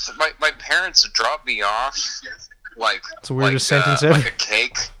phone with my parents. Dropped me off. Like it's the weirdest sentence ever. Like a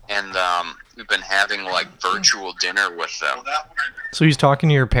cake, and we've been having like virtual dinner with them. So he's talking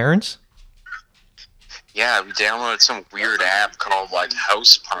to your parents? Yeah, we downloaded some weird app called like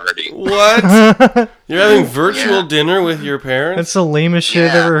House Party. What? You're having virtual dinner with your parents? That's the lamest shit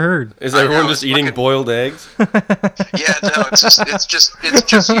I've ever heard. Is everyone just eating boiled eggs? Yeah, no, it's just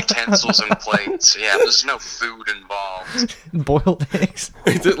utensils and plates. Yeah, there's no food involved. Boiled eggs.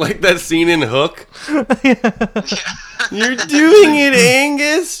 Is it like that scene in Hook? Yeah. You're doing it,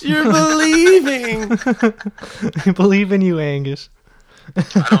 Angus. You're believing. I believe in you, Angus.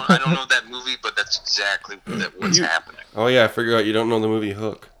 I don't know that movie, but that's exactly what's happening. Oh yeah, I figured out you don't know the movie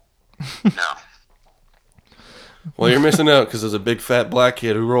Hook. No. Well, you're missing out because there's a big fat black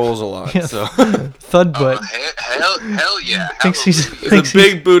kid who rolls a lot. Yeah. So Thud butt. Hell yeah! He's a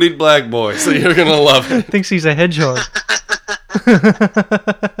big bootied black boy, so you're gonna love it. Thinks he's a hedgehog.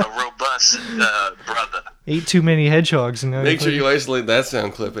 A robust brother. Ate too many hedgehogs. And Make sure you isolate that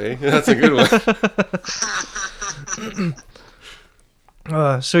sound clip, eh? That's a good one.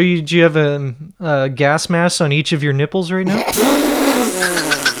 So do you have a gas mask on each of your nipples right now?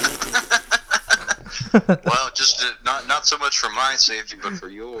 Well, just not so much for my safety, but for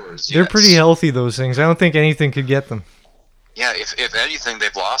yours. They're pretty healthy, those things. I don't think anything could get them. Yeah, if anything,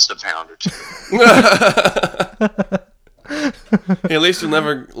 they've lost a pound or two. Hey, at least you'll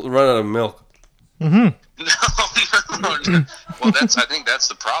never run out of milk. Mm-hmm. No. Well, I think that's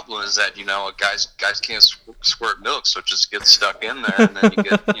the problem is that guys can't squirt milk, so it just gets stuck in there, and then you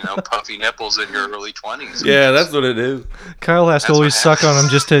get puffy nipples in your early 20s. Yeah, that's what it is. Kyle has to always suck on them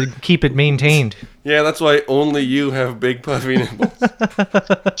just to keep it maintained. Yeah, that's why only you have big puffy nipples. Dude,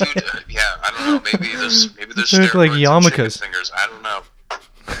 yeah, I don't know. Maybe there's They look like steroids and chicken yarmulkes. fingers. I don't know.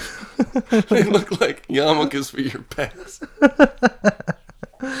 They look like yarmulkes for your pets.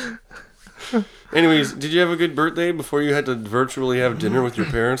 Anyways, did you have a good birthday before you had to virtually have dinner with your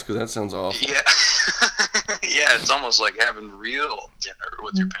parents? Because that sounds awful. Yeah. Yeah, it's almost like having real dinner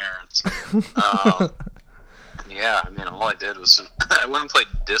with your parents. Yeah, I mean, all I did was I went and played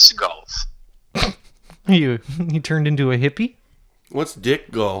disc golf. You turned into a hippie? What's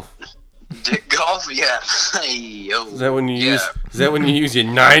dick golf? Dick golf? Yeah. Yo. Is that when you use your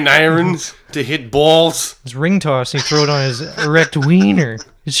 9 irons to hit balls? His ring toss, and he throw it on his erect wiener.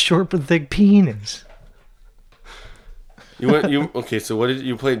 His short but thick penis. Okay, so what did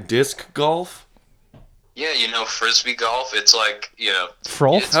you play? Disc golf? Yeah, you know, frisbee golf. It's like, you know.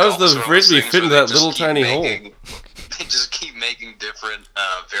 Froth? How's the frisbee fit into that little tiny hole? They just keep making different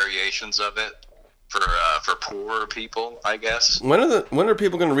variations of it for poorer people, I guess. When are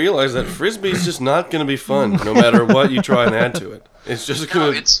people going to realize that frisbee's just not going to be fun, no matter what you try and add to it? It's just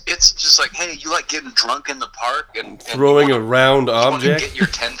going to... It's just like, hey, you like getting drunk in the park and throwing a round you object? You want to get your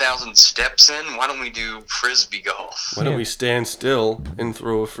 10,000 steps in? Why don't we do frisbee golf? Why don't we stand still and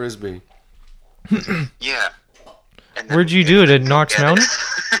throw a frisbee? Yeah. Where'd you do it? At Knox Mountain?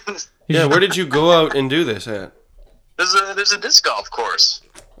 Yeah, where did you go out and do this at? There's a disc golf course.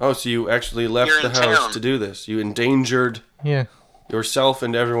 Oh, so you actually left the house to do this. You endangered yourself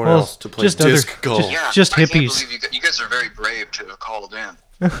and everyone else to play disc golf. Just hippies. I can't believe you guys are very brave to have called in.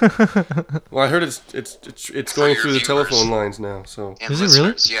 Well, I heard it's going through the telephone lines now. So and is it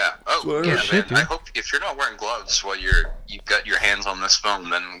really? Yeah. Oh, yeah, shit, man. I hope if you're not wearing gloves while you've got your hands on this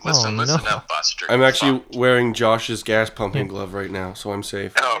phone, then listen up, Buster. I'm actually wearing Josh's gas pumping glove right now, so I'm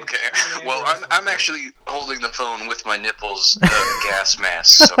safe. Oh, okay. Well, I'm actually holding the phone with my nipples gas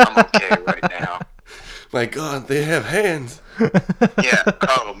mask, so I'm okay right now. My God, they have hands. Yeah.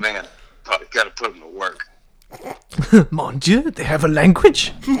 Oh man, got to put them to work. Mon Dieu, they have a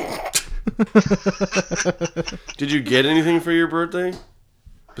language. Did you get anything for your birthday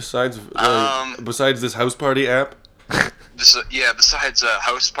besides this house party app? Besides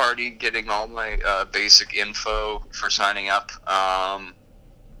house party, getting all my basic info for signing up.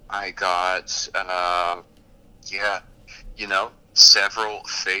 I got several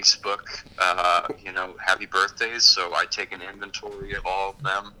Facebook happy birthdays. So I take an inventory of all of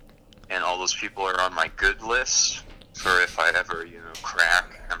them. And all those people are on my good list for if I ever,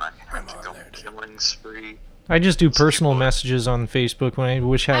 crack and I have to go on a killing spree. I just do personal messages on Facebook when I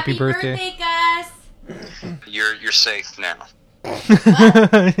wish happy birthday. Gus! You're safe now.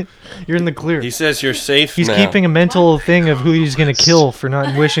 You're in the clear. He says you're safe He's now. keeping a mental thing of who he's going to kill for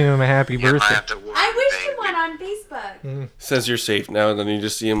not wishing him a happy birthday. I wished him one on Facebook. Says you're safe now, and then you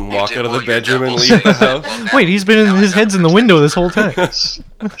just see him walk out of the bedroom and leave the house. Wait, he's been in his head's in the window this whole time.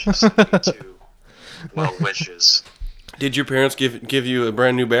 Well wishes. Did your parents give you a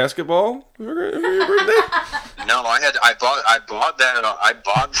brand new basketball for your birthday? No, I bought that.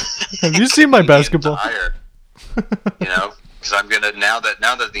 Have you seen my basketball? Because I'm gonna now that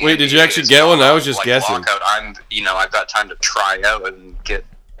the Wait, NBA did you actually is get one? gone, I was just guessing. Lockout, I've got time to try out and get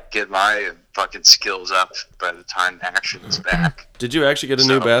my fucking skills up by the time action is back. Did you actually get a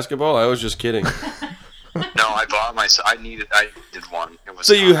new basketball? I was just kidding. No, I bought I needed one. It was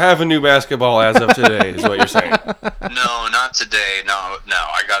so you have a new basketball as of today, is what you're saying? No, not today. No,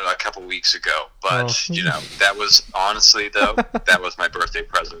 I got it a couple weeks ago. But that was honestly that was my birthday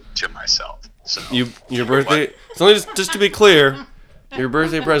present to myself. So your birthday. So just to be clear, your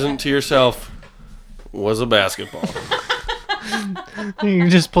birthday present to yourself was a basketball. You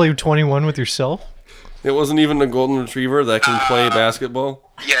just played 21 with yourself? It wasn't even a golden retriever that can play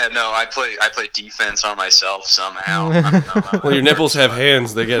basketball? Yeah, no, I play defense on myself somehow. I don't know. Well, your nipples have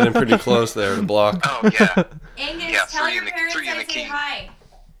hands. They get in pretty close there to block. Oh, yeah. Angus, tell your parents I say hi.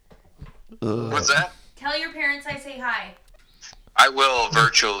 What's that? Tell your parents I say hi. I will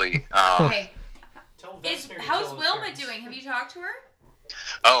virtually. Okay. How's Wilma doing? Have you talked to her?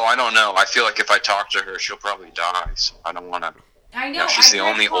 Oh, I don't know. I feel like if I talk to her, she'll probably die. So I don't want to. I know. She's the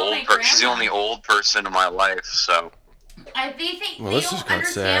only She's the only old person in my life. So. They don't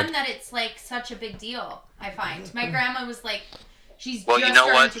understand that it's like such a big deal. I find my grandma was like, she's. Well, just you know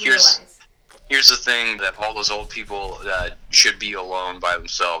what? starting to realize. Here's the thing that all those old people should be alone by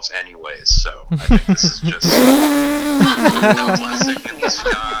themselves anyways, so I think this is just a blessing in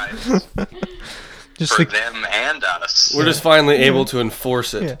disguise for them and us. We're just finally able to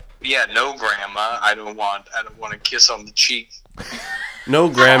enforce it. Yeah, no grandma. I don't want a kiss on the cheek. No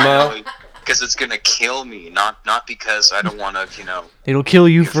grandma. Because it's gonna kill me, not because I don't want to, It'll kill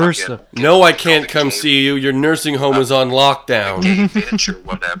you first. No, I can't come see you. Your nursing home is on lockdown. Gay bitch or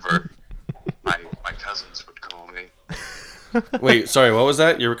whatever. My cousins would call me. Wait, sorry, what was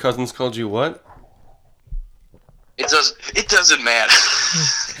that? Your cousins called you what? It doesn't matter.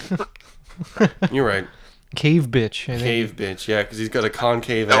 You're right. Cave bitch. I think. Cave bitch, yeah, because he's got a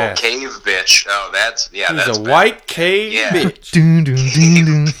concave Oh, ass. cave bitch. Oh, that's He's that's a bad. white cave Yeah. bitch. Dun, dun, dun,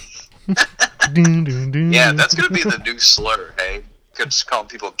 dun. Dun, dun, dun, Yeah, dun. that's gonna be the new slur. Hey, could just call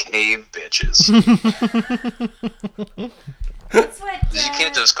people cave bitches. That's what. You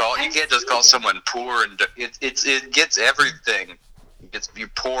can't just call someone poor and it gets everything. You're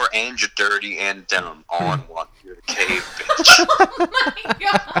poor and you're dirty and dumb all in one. You're a cave bitch. Oh my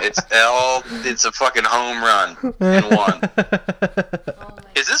god. It's a fucking home run in one.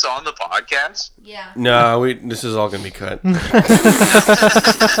 Is this on the podcast? Yeah. No, this is all gonna be cut. As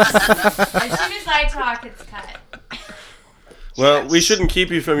soon as I talk, it's cut. Well, we shouldn't keep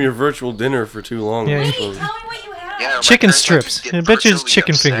you from your virtual dinner for too long. Yeah. I Wait, suppose. Tell me what you have. Yeah, my Chicken parents like to strips. get I bet you it's virtually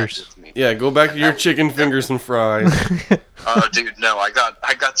chicken upset fingers. with me. Yeah, go back to your chicken fingers and fries. Oh, dude, no, I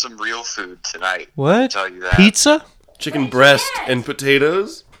got some real food tonight. What? I'll tell you that. Pizza? Chicken breast and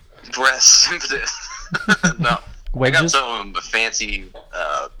potatoes. Breasts. No. I got Wedges? some fancy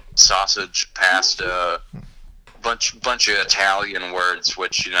sausage pasta, bunch of Italian words,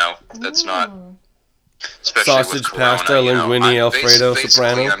 which that's not. Especially Sausage, with Corona, pasta, linguine, Alfredo, basically,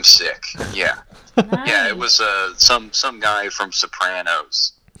 Soprano. I'm sick. Yeah. Yeah, it was some guy from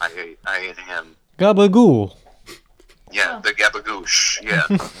Sopranos. I hate him. Gabagool. Yeah, the Gabagoosh. Yeah.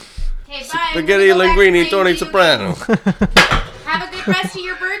 Okay, bye. Spaghetti, I'm gonna go back linguine, to Tony playing Soprano. Have a good rest of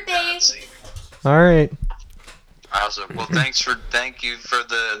your birthday. All right. Awesome. Well, thank you for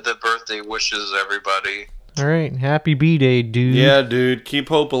the birthday wishes, everybody. All right. Happy B-Day, dude. Yeah, dude, keep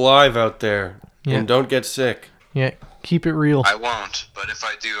hope alive out there, Yeah. and don't get sick. Yeah. Keep it real. I won't, but if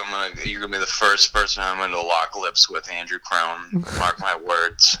I do, you're gonna be the first person I'm gonna lock lips with, Andrew Crone. Mark my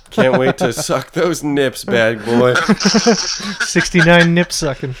words. Can't wait to suck those nips, bad boy. 69 nip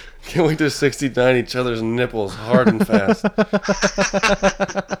sucking. Can't wait to 69 each other's nipples hard and fast.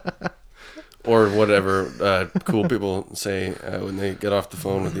 Or whatever cool people say when they get off the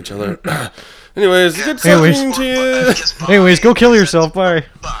phone with each other. Anyways, good talking to you. Anyways, go kill yourself. Bye.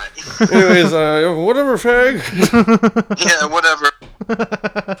 Bye. Anyways, whatever, fag. Yeah, whatever.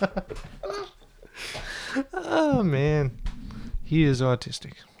 Oh, man. He is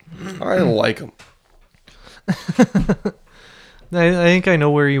autistic. I like him. I think I know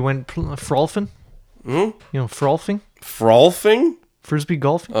where he went frolfing. Hmm? You know, frolfing? Frolfing? Frisbee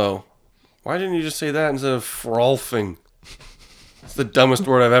golfing? Oh. Why didn't you just say that instead of frolfing? It's the dumbest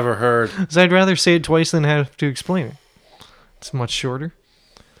word I've ever heard. Because I'd rather say it twice than have to explain it. It's much shorter.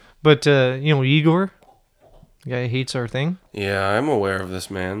 But, Igor, the guy who hates our thing. Yeah, I'm aware of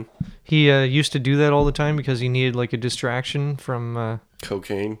this man. He used to do that all the time because he needed, like, a distraction from...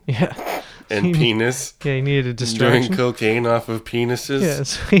 Cocaine. Yeah. And penis. Yeah, he needed a distraction. Doing cocaine off of penises. Yeah,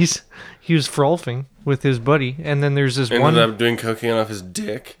 so he was frolfing with his buddy, and then there's this Ended one... up doing cocaine off his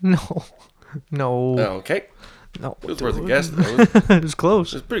dick. No. Oh, okay. No. It was worth a guess, though. It was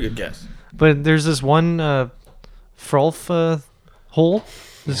close. It was a pretty good guess. But there's this one frolf hole.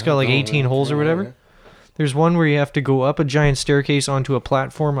 It's got like 18 holes or whatever. There's one where you have to go up a giant staircase onto a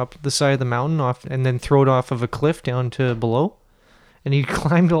platform up the side of the mountain and then throw it off of a cliff down to below. And he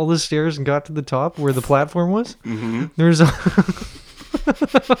climbed all the stairs and got to the top where the platform was. Mm-hmm.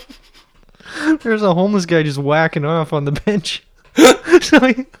 There's a homeless guy just whacking off on the bench.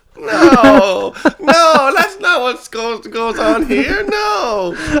 No, that's not what goes on here.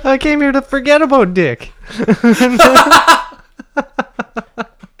 No, I came here to forget about Dick.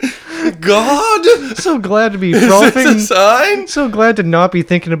 God, so glad to be Is frolfing. this a sign? So glad to not be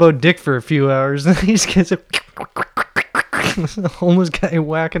thinking about Dick for a few hours. And he just gets a homeless guy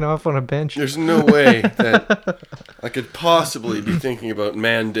whacking off on a bench. There's no way that I could possibly be thinking about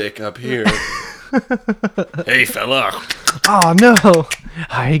man dick up here. Hey, fella. Oh no!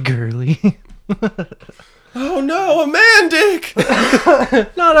 Hi, girly. Oh no, a man dick!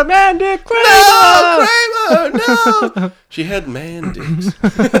 Not a man dick, Kramer! No, Kramer, no! She had man dicks.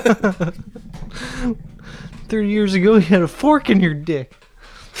 30 years ago, you had a fork in your dick.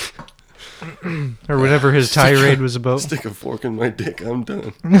 Or whatever his tirade was about. Stick a fork in my dick, I'm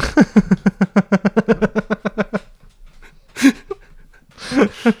done.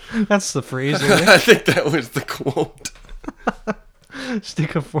 That's the phrase. I think that was the quote.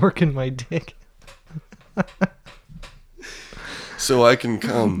 Stick a fork in my dick. So I can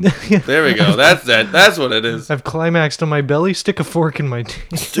come. There we go. That's that. That's what it is. I've climaxed on my belly. Stick a fork in my dick.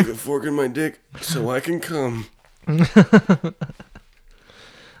 Stick a fork in my dick so I can come.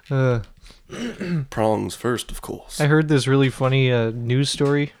 Prongs first, of course. I heard this really funny news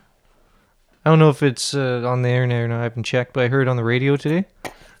story I don't know if it's on the internet or not. I haven't checked, but I heard it on the radio today.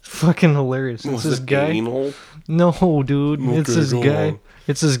 It's fucking hilarious. It's this guy. Anal? No, dude. It's this guy.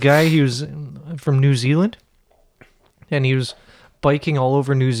 It's this guy. He was from New Zealand, and he was biking all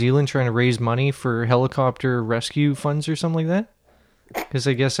over New Zealand trying to raise money for helicopter rescue funds or something like that. Because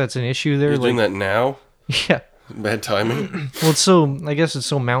I guess that's an issue there. He's doing that now? Yeah. Bad timing. Well, I guess it's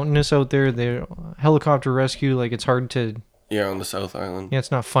so mountainous out there. The helicopter rescue, like, it's hard to... Yeah, on the South Island. Yeah,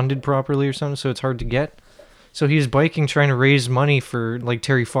 it's not funded properly or something, so it's hard to get. So he's biking trying to raise money for, like,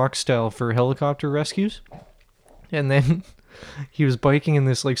 Terry Fox style for helicopter rescues. And then he was biking in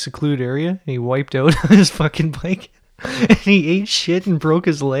this, like, secluded area, and he wiped out on his fucking bike. And he ate shit and broke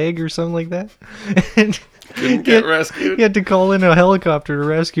his leg or something like that. And couldn't get rescued. He had to call in a helicopter to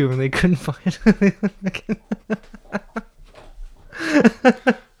rescue him, and they couldn't find him.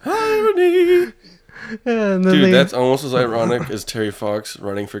 Irony. Yeah, and then Dude, that's almost as ironic as Terry Fox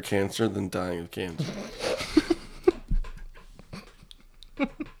running for cancer than dying of cancer.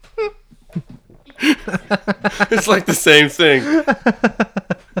 It's like the same thing.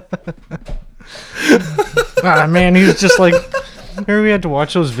 Ah, man, he was just like... Remember we had to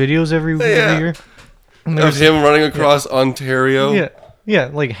watch those videos every year? Of him running across Ontario? Yeah,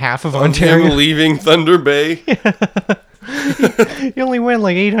 like half of Ontario. Him leaving Thunder Bay? He only went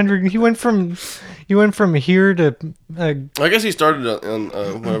like 800... He went from here to... I guess he started on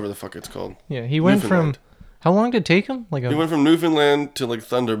whatever the fuck it's called. Yeah, he went from... How long did it take him? He went from Newfoundland to like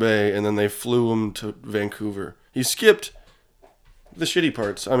Thunder Bay, and then they flew him to Vancouver. He skipped the shitty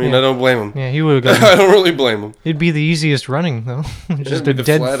parts. I mean, I don't blame him. Yeah, he would have I don't really blame him. It'd be the easiest running, though. Just a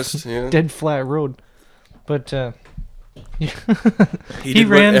dead flat road. But, he did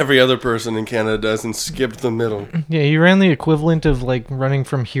what every other person in Canada does and skipped the middle. Yeah, he ran the equivalent of, like, running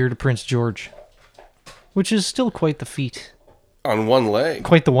from here to Prince George. Which is still quite the feat. On one leg.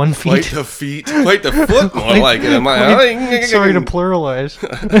 Quite the one feet. Quite the feet. Quite the foot, more like it. Sorry to pluralize.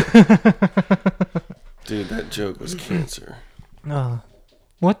 Dude, that joke was cancer.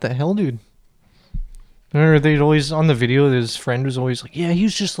 What the hell, dude? Remember, they'd always, on the video, his friend was always like, yeah, he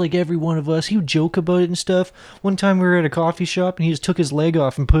was just like every one of us. He would joke about it and stuff. One time we were at a coffee shop, and he just took his leg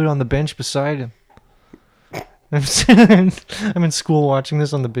off and put it on the bench beside him. I'm in school watching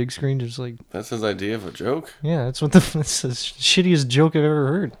this on the big screen, just like... That's his idea of a joke? Yeah, that's what that's the shittiest joke I've ever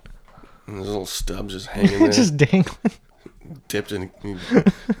heard. And his little stub just hanging there. Just dangling. Dipped in...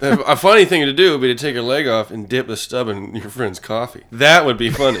 A funny thing to do would be to take your leg off and dip the stub in your friend's coffee. That would be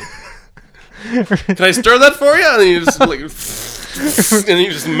funny. Can I stir that for you? And then you just like... and then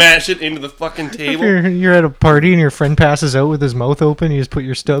you just mash it into the fucking table. You're at a party and your friend passes out with his mouth open. You just put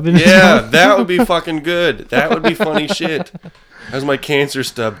your stub in his Yeah, mouth. that would be fucking good. That would be funny shit. How's my cancer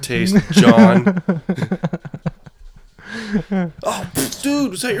stub taste, John? Oh,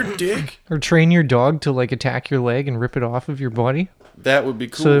 dude, was that your dick? Or train your dog to like attack your leg and rip it off of your body. That would be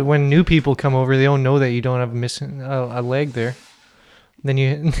cool. So when new people come over, they don't know that you don't have a leg there. Then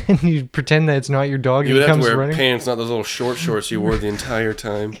you pretend that it's not your dog. You would have to wear running. pants, not those little short shorts you wore the entire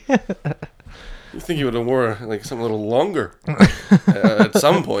time. You think you would have wore like something a little longer at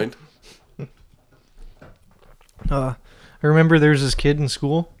some point. I remember there was this kid in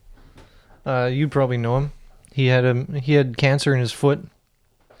school. You'd probably know him. He had cancer in his foot,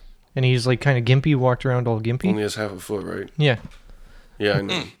 and he's like kind of gimpy. Walked around all gimpy. Only has half a foot, right? Yeah. Yeah, I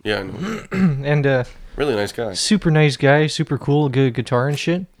know. Yeah, I know. And really nice guy. Super nice guy. Super cool. Good guitar and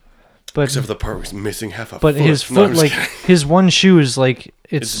shit. But except for the part where he's missing half a foot. But his foot, like his one shoe is like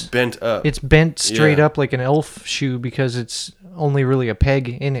it's bent up. It's bent straight up like an elf shoe because it's only really a peg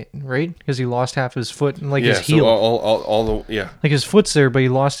in it, right? Because he lost half his foot and like his heel. So all the like his foot's there, but he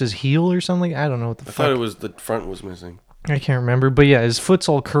lost his heel or something. I don't know what the fuck. I thought it was the front was missing. I can't remember, but yeah, his foot's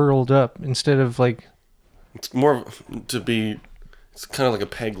all curled up instead of like. It's more to be. It's kind of like a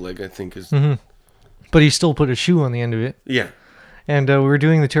peg leg, I think is. Mm-hmm. But he still put a shoe on the end of it. Yeah. And we were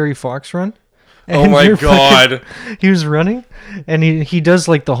doing the Terry Fox run. Oh my god! He was running, and he does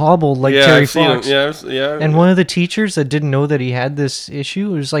like the hobble like Terry Fox. Yeah. And one of the teachers that didn't know that he had this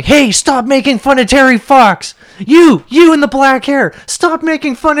issue was like, "Hey, stop making fun of Terry Fox! You in the black hair, stop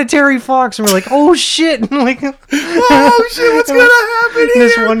making fun of Terry Fox!" And we're like, "Oh shit!" And like, oh shit! What's gonna happen here?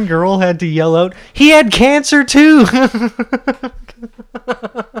 This one girl had to yell out, "He had cancer too!"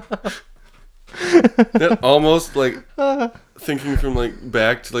 That almost like thinking from like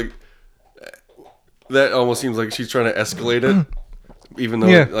back to like. That almost seems like she's trying to escalate it, even though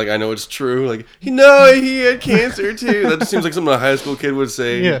like I know it's true. Like he had cancer too. That just seems like something a high school kid would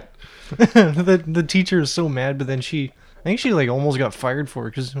say. Yeah, the teacher is so mad, but then I think she like almost got fired for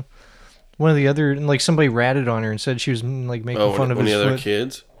it because one of the other like somebody ratted on her and said she was like making fun of his foot. One of the other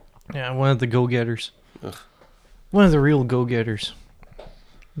kids. Yeah, one of the go-getters. Ugh. One of the real go-getters.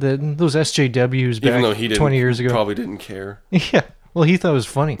 Those SJWs back Even though he 20 years ago. probably didn't care. Yeah. Well, he thought it was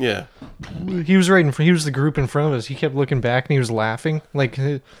funny. Yeah. He was right in front. He was the group in front of us. He kept looking back and he was laughing. Like,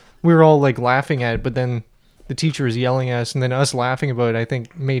 we were all like laughing at it, but then the teacher was yelling at us, and then us laughing about it, I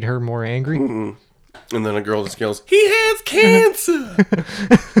think, made her more angry. Mm-mm. And then a girl just yells, "He has cancer!"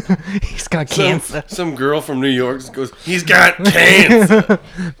 He's got cancer. Some girl from New York just goes, "He's got cancer!"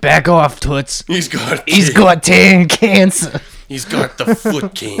 Back off, Toots. He's got cancer. He's got the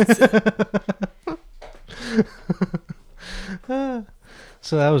foot cancer.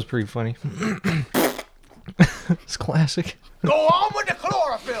 So that was pretty funny. It's classic. Go on with the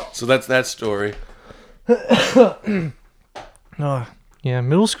chlorophyll. So that's that story. Oh, yeah,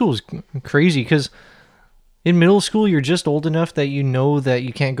 middle school is crazy because in middle school you're just old enough that you know that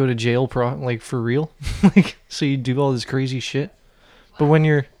you can't go to jail like for real. Like, so you do all this crazy shit. But when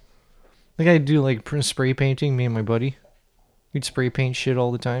you're like, I do like spray painting, me and my buddy. We'd spray paint shit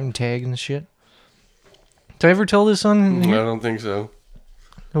all the time, tag and shit. Did I ever tell this on here? I don't think so.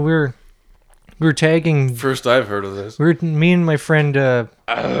 We were tagging. First I've heard of this. Me and my friend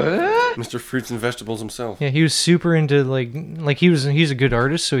Mr. Fruits and Vegetables himself. Yeah, he was super into like he's a good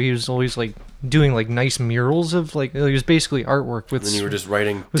artist, so he was always like doing like nice murals of like, it was basically artwork with. And then you were just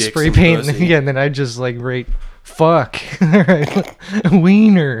writing with dicks spray and paint. pussy. Yeah, and then I just like write fuck, right,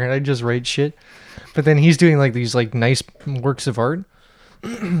 wiener, and I just write shit. But then he's doing like these like nice works of art.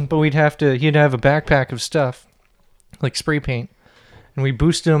 But he'd have a backpack of stuff, like spray paint. And we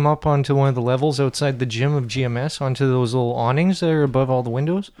boosted him up onto one of the levels outside the gym of GMS, onto those little awnings that are above all the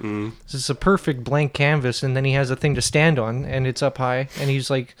windows. Mm. So it's a perfect blank canvas, and then he has a thing to stand on, and it's up high, and he's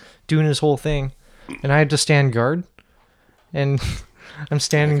like doing his whole thing. And I had to stand guard, and I'm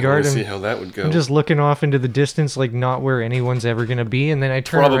standing guard. See how that would go. I'm just looking off into the distance, like not where anyone's ever gonna be, and then I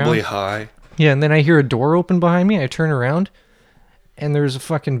turn around. Probably high. Yeah, and then I hear a door open behind me. I turn around, and there's a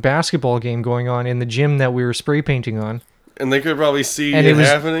fucking basketball game going on in the gym that we were spray painting on. And they could probably see And it was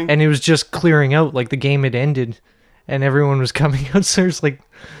happening. And it was just clearing out, like the game had ended, and everyone was coming out. So there's like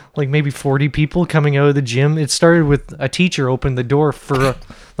maybe 40 people coming out of the gym. It started with a teacher opened the door for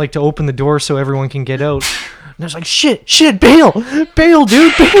like to open the door so everyone can get out. And I was like, shit, bail, dude, bail.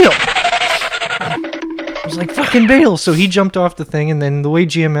 I was like, fucking bail. So he jumped off the thing, and then the way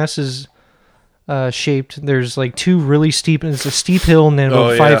GMS is shaped, there's like two really steep, it's a steep hill and then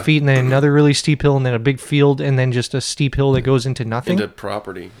about 5 feet, and then another really steep hill, and then a big field, and then just a steep hill that goes into nothing, into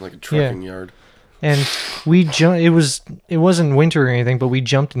property, like a trucking yard. And we it wasn't winter or anything, but we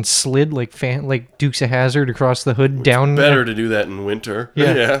jumped and slid like Dukes of Hazzard across the hood down. Better to do that in winter.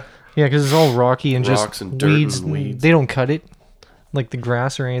 Yeah, because it's all rocky and rocks just and dirt and weeds. They don't cut it like the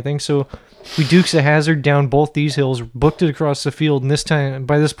grass or anything, so we Dukes of Hazzard down both these hills, booked it across the field, and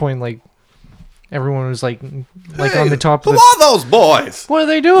by this point, like, everyone was like on the top of Who are those boys? What are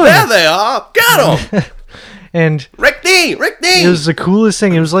they doing? There they are. Got them. And Rick D. It was the coolest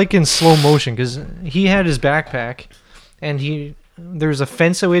thing. It was like in slow motion because he had his backpack, and there was a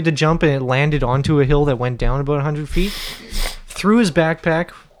fence that we had to jump, and it landed onto a hill that went down about 100 feet. Threw his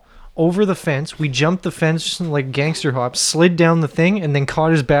backpack over the fence. We jumped the fence like gangster hops, slid down the thing, and then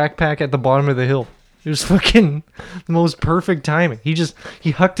caught his backpack at the bottom of the hill. It was fucking the most perfect timing.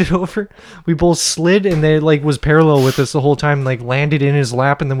 He hucked it over. We both slid, and they like was parallel with us the whole time. Like landed in his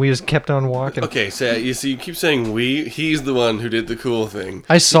lap, and then we just kept on walking. Okay, so you see, you keep saying we. He's the one who did the cool thing.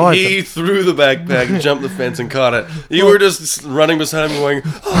 I saw it. He threw the backpack and jumped the fence and caught it. You were just running beside him, going,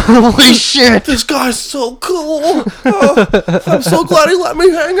 "Holy shit! This guy's so cool! Oh, I'm so glad he let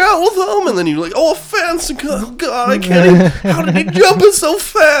me hang out with him." And then you're like, "Oh, a fence! Oh God, I can't! Even, how did he jump it so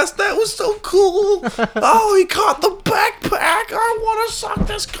fast? That was so cool!" Oh, he caught the backpack. I want to suck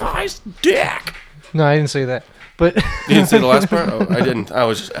this guy's dick. No, I didn't say that. But you didn't say the last part? Oh, I didn't. I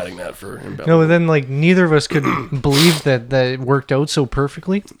was just adding that for him. No, but then like neither of us could believe that it worked out so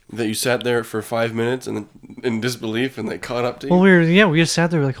perfectly. That you sat there for 5 minutes and in disbelief, and they caught up to you. Well, we just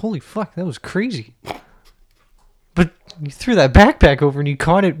sat there like, holy fuck, that was crazy. But you threw that backpack over and you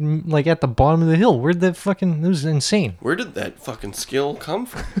caught it like at the bottom of the hill. It was insane. Where did that fucking skill come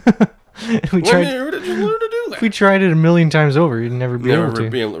from? Where did you learn to do that? We tried it a million times over. You'd never be able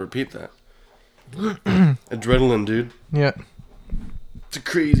to repeat that. Adrenaline, dude. Yeah. It's a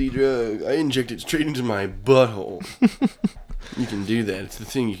crazy drug. I inject it straight into my butthole. You can do that. It's the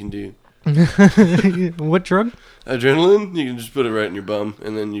thing you can do. What drug? Adrenaline? You can just put it right in your bum,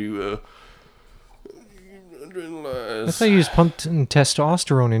 and then you adrenalize. I thought you just pumped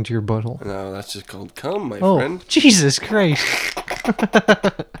testosterone into your butthole. No, that's just called cum, my Oh, friend. Jesus Christ.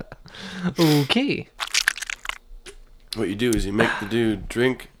 Okay. What you do is you make the dude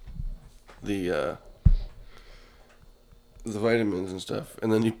drink the vitamins and stuff,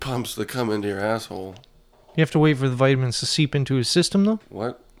 and then he pumps the cum into your asshole. You have to wait for the vitamins to seep into his system, though?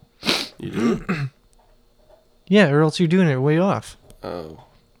 What? You do? Yeah, or else you're doing it way off. Oh.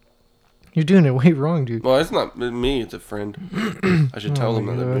 You're doing it way wrong, dude. Well, it's not me, it's a friend. I should tell them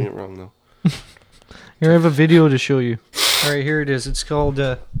that they're doing it wrong, though. Here, I have a video to show you. Alright, here it is. It's called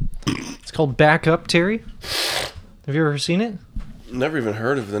Back Up, Terry. Have you ever seen it? Never even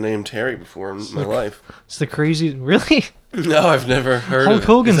heard of the name Terry before in my life. It's the crazy... Really? No, I've never heard Hulk of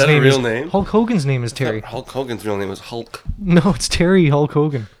Hogan's it. Is that name a real name? Hulk Hogan's name is Terry. Hulk Hogan's real name is Hulk. No, it's Terry Hulk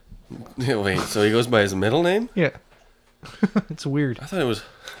Hogan. Yeah, wait, so he goes by his middle name? Yeah. It's weird. I thought it was...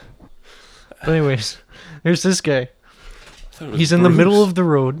 But anyways, there's this guy. He's He's in the middle of the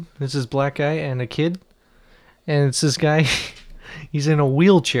road. There's this black guy and a kid. And it's this guy. He's in a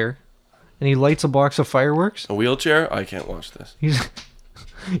wheelchair. And he lights a box of fireworks. A wheelchair? I can't watch this. He's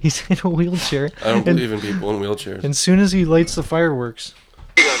in a wheelchair. I don't believe in people in wheelchairs. And as soon as he lights the fireworks...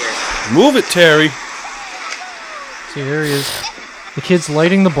 Move it, Terry! See, there he is. The kid's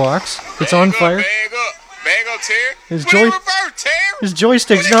lighting the box. It's on fire. Bag up, Terry. His, Put it in reverse, Terry. his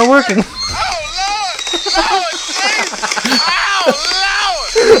joystick's not working. Oh, Lord. Lord, Jesus. Oh, Lord.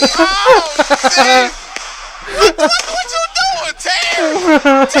 Oh, Jesus. What you doing, Terry?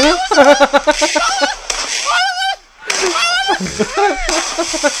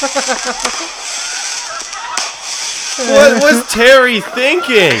 What was Terry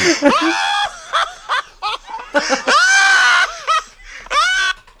thinking?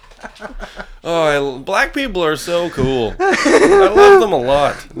 Black people are so cool. I love them a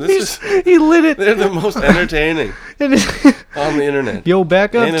lot. He lit it. They're the most entertaining on the internet. Yo,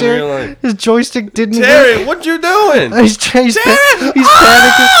 back up, And in Terry. real life. His joystick didn't Terry, work. what you doing? He's panicking.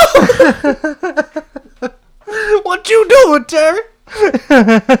 What you doing, Terry?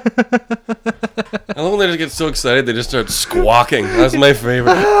 I love when they just get so excited they just start squawking. That's my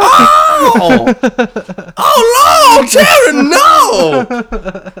favorite. Oh! Oh, no! Terry, no!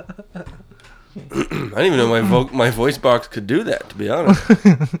 I didn't even know my voice box could do that, to be honest. I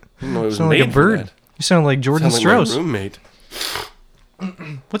didn't know it was You sound made like a bird. for that. You sound like Jordan Sound like Strauss. my roommate.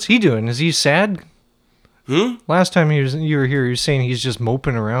 What's he doing? Is he sad? Last time you were here, he was saying he's just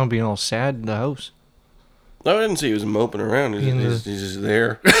moping around, being all sad in the house. No, I didn't see he was moping around. He's just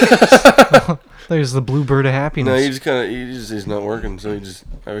there. There's the blue bird of happiness. No, he just kind of he's not working, so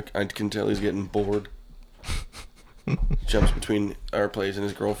I can tell he's getting bored. Jumps between our place and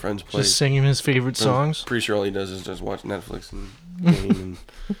his girlfriend's place. Just singing his favorite songs. Pretty sure all he does is just watch Netflix and game,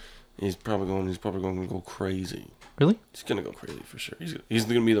 and he's probably going to go crazy. Really? He's gonna go crazy for sure. He's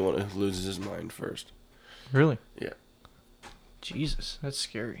gonna be the one who loses his mind first. Really? Yeah. Jesus, that's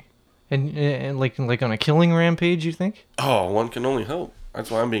scary. And like on a killing rampage, you think? Oh, one can only hope. That's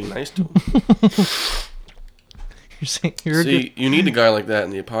why I'm being nice to him. You're saying you're you need a guy like that in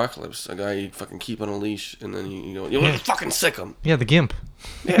the apocalypse. A guy you fucking keep on a leash, and then you fucking sick him. Yeah, the gimp.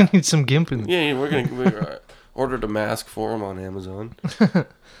 Yeah. Need some gimp in there. Yeah, we ordered a mask for him on Amazon. I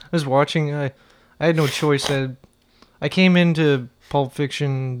was watching. I had no choice. I came into Pulp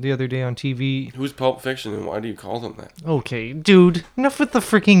Fiction the other day on TV. Who's Pulp Fiction, and why do you call them that? Okay, dude. Enough with the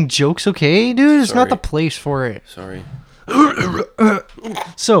freaking jokes, okay? Dude, it's not the place for it. Sorry.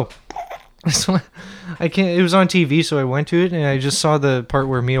 So I can't. It was on TV, so I went to it, and I just saw the part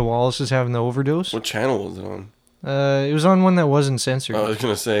where Mia Wallace is having the overdose. What channel was it on? It was on one that wasn't censored. I was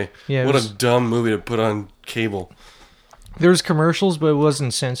gonna say, yeah, what a dumb movie to put on cable. There was commercials, but it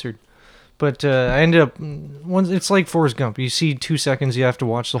wasn't censored. But I ended up it's like Forrest Gump. You see 2 seconds, you have to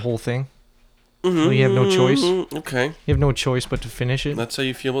watch the whole thing. Well, you have no choice. Okay. You have no choice but to finish it. That's how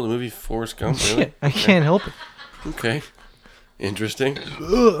you feel about the movie Forrest Gump, really? Yeah, I can't help it. Okay. Interesting.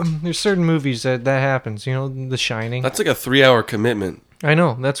 There's certain movies that happens. You know, The Shining. That's like a 3-hour commitment. I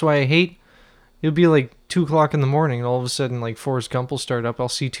know. That's why I hate. It'll be like 2 o'clock in the morning, and all of a sudden, like Forrest Gump will start up. I'll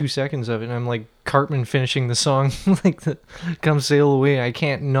see 2 seconds of it, and I'm like Cartman finishing the song, like the "Come Sail Away." I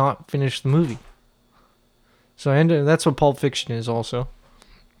can't not finish the movie. So that's what Pulp Fiction is, also.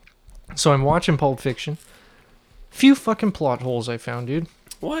 So I'm watching Pulp Fiction. Few fucking plot holes I found, dude.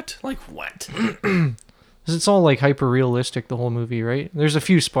 What? Like what? Because it's all like hyper realistic, the whole movie, right? There's a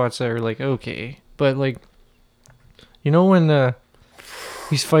few spots that are like okay, but like, you know when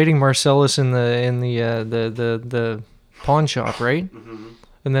he's fighting Marcellus in the pawn shop, right? Mm-hmm.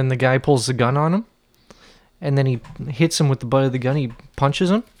 And then the guy pulls the gun on him, and then he hits him with the butt of the gun. He punches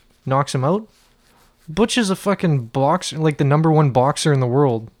him, knocks him out. Butch is a fucking boxer, like the #1 boxer in the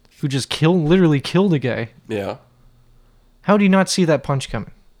world, who just literally killed a guy. Yeah. How do you not see that punch coming?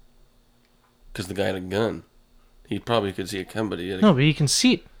 Because the guy had a gun. He probably could see it come, but he had No, but he can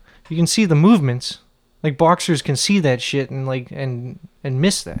see it. You can see the movements. Like boxers can see that shit and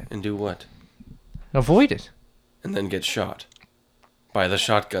miss that. And do what? Avoid it. And then get shot by the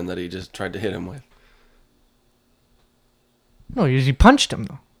shotgun that he just tried to hit him with. No, he punched him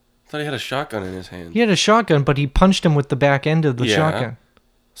though. I thought he had a shotgun in his hand. He had a shotgun, but he punched him with the back end of the shotgun.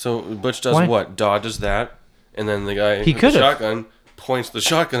 So Butch does what? Dodges that, and then the guy with the shotgun points the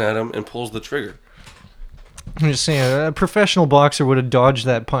shotgun at him and pulls the trigger. I'm just saying, a professional boxer would have dodged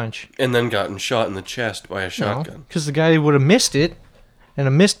that punch. And then gotten shot in the chest by a shotgun. Because the guy would have missed it, and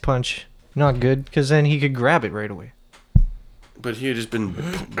a missed punch, not good, because then he could grab it right away. But he had just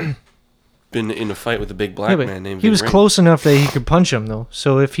been in a fight with a big black man named he was Ving Rhames. close enough that he could punch him, though.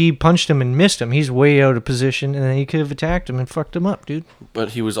 So if he punched him and missed him, he's way out of position, and then he could have attacked him and fucked him up, dude. But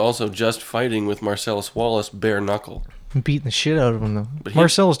he was also just fighting with Marcellus Wallace bare knuckle. Beating the shit out of him, though. But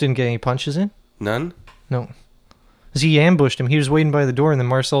Marcellus didn't get any punches in. None? No. Because he ambushed him. He was waiting by the door, and then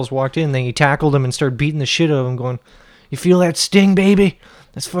Marcellus walked in, and then he tackled him and started beating the shit out of him, going, "You feel that sting, baby?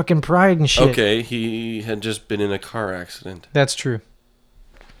 That's fucking pride and shit." Okay, he had just been in a car accident. That's true.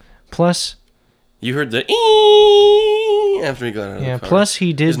 Plus... You heard the eeeeee after he got out of the car. Plus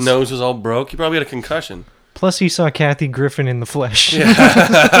he did... His nose was all broke. He probably had a concussion. Plus he saw Kathy Griffin in the flesh. Yeah.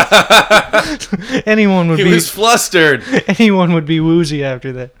 Anyone would he was flustered. Anyone would be woozy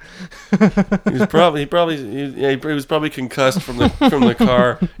after that. He was probably concussed from the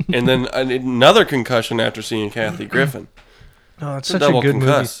car, and then another concussion after seeing Kathy Griffin. Oh, it's such a good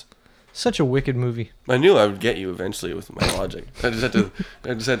movie. Such a wicked movie. I knew I would get you eventually with my logic. I just had to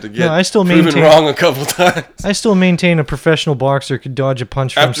get proven wrong a couple times. I still maintain a professional boxer could dodge a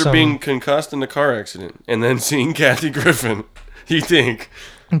punch from after being concussed in a car accident and then seeing Kathy Griffin. You think?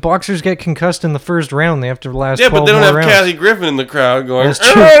 Boxers get concussed in the first round. They have to last 12 more rounds. Yeah, but they don't have Kathy Griffin in the crowd going, That's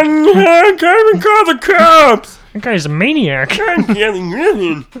true. Kevin, call the cops. That guy's a maniac. Kathy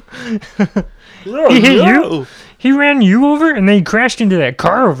Griffin. He hit you? He ran you over and then he crashed into that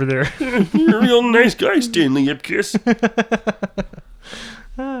car over there. You're a real nice guy, Stanley Ipkiss.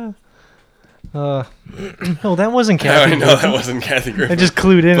 No, that wasn't Kathy Griffin. I know that wasn't Kathy Griffin. I just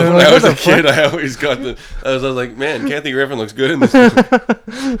clued in. But when I was a kid, I always got I was like, man, Kathy Griffin looks good in this movie.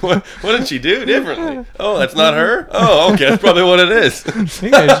 What did she do differently? Oh, that's not her? Oh, okay, that's probably what it is.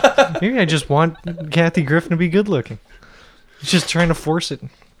 Maybe I just want Kathy Griffin to be good looking. Just trying to force it.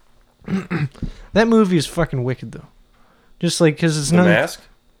 That movie is fucking wicked, though. Just like, because it's The Mask?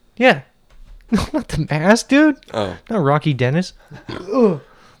 Yeah. No, not The Mask, dude. Oh. Not Rocky Dennis.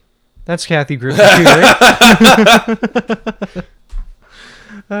 That's Kathy Griffin, too,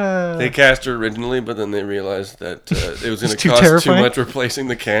 right? They cast her originally, but then they realized that it was going to too cost terrifying. too much replacing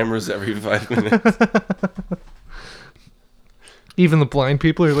the cameras every 5 minutes. Even the blind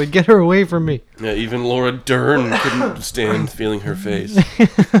people are like, get her away from me. Yeah, even Laura Dern couldn't stand feeling her face.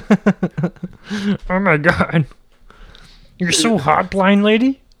 Oh my god. You're so hot, blind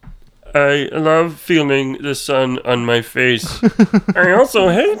lady. I love feeling the sun on my face. I also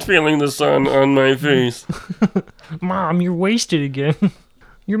hate feeling the sun on my face. Mom, you're wasted again.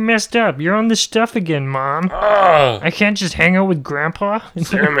 You're messed up. You're on this stuff again, Mom. Ah. I can't just hang out with Grandpa.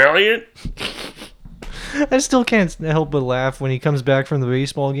 Sam Elliott? I still can't help but laugh when he comes back from the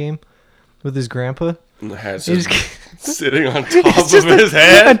baseball game with his grandpa. And the hat's just sitting on top of his A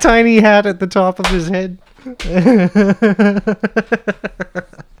head. tiny hat at the top of his head.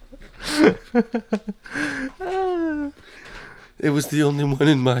 It was the only one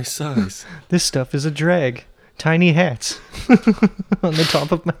in my size. This stuff is a drag. Tiny hats on the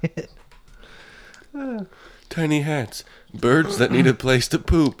top of my head. Tiny hats. Birds that need a place to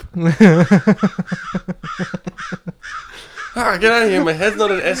poop. Ah, get out of here. My head's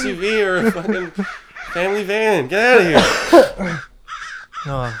not an SUV or a fucking family van. Get out of here.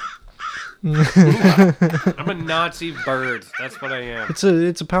 I'm a Nazi bird. That's what I am.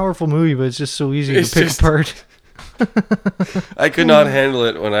 It's a powerful movie, but it's just so easy to pick apart. I could not handle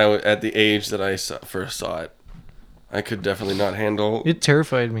it when I was at the age that I first saw it. I could definitely not handle. It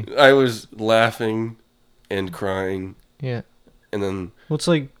terrified me. I was laughing and crying. Yeah. And then... Well, it's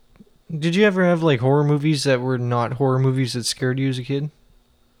like... Did you ever have, like, horror movies that were not horror movies that scared you as a kid?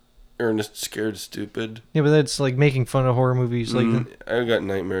 Ernest Scared Stupid. Yeah, but that's, like, making fun of horror movies. Like I got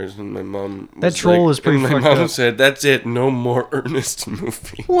nightmares and my mom... That troll is pretty fucked up. My mom said, that's it, no more Ernest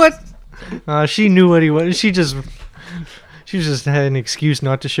movie. What? She knew what he was. She just had an excuse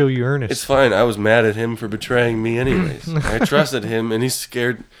not to show you Ernest. It's fine. I was mad at him for betraying me anyways. I trusted him, and he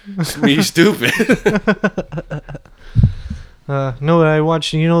scared me stupid. No, I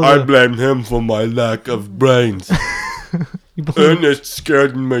watched, I blame him for my lack of brains. Ernest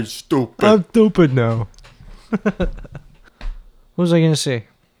scared me stupid. I'm stupid now. What was I going to say?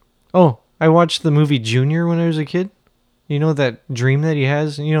 Oh, I watched the movie Junior when I was a kid. You know that dream that he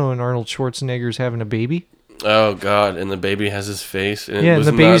has? You know when Arnold Schwarzenegger's having a baby? Oh, God. And the baby has his face. And Yeah, and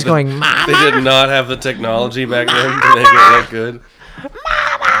the baby's going, Mama! They did not have the technology back then to make it look good.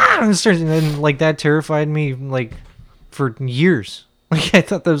 And then, like, that terrified me, like, for years. Like, I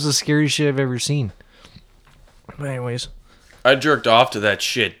thought that was the scariest shit I've ever seen. But anyways. I jerked off to that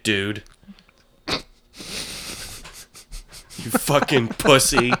shit, dude. You fucking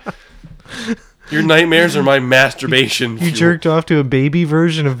pussy. Your nightmares are my masturbation. You jerked off to a baby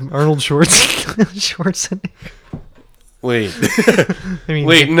version of Arnold Schwarzenegger. Wait. I mean,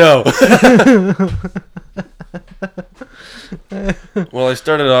 wait, no. Well, I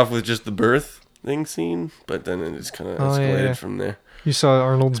started off with just the birth thing scene, but then it just kind of escalated from there. You saw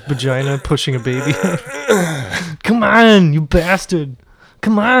Arnold's vagina pushing a baby. Come on, you bastard.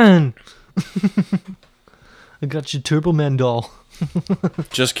 Come on. I got your Turbo Man doll.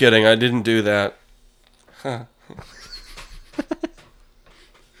 Just kidding. I didn't do that. Huh.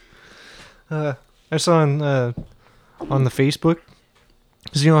 I saw on the Facebook.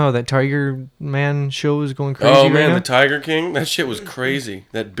 Because you know how that Tiger Man show is going crazy. Oh man, right now? the Tiger King? That shit was crazy.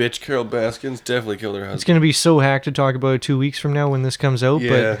 That bitch Carol Baskins definitely killed her husband. It's going to be so hacked to talk about it 2 weeks from now when this comes out, Yeah.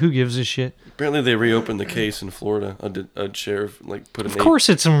 but who gives a shit? Apparently they reopened the case in Florida. A sheriff put an Of course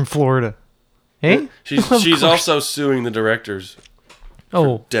it's in Florida. Hey? She's also suing the directors.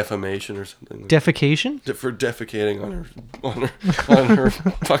 Oh. For defamation or something. Defecation? For defecating on her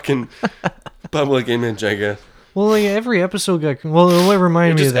fucking public image, I guess. Well, like, every episode got... Well, what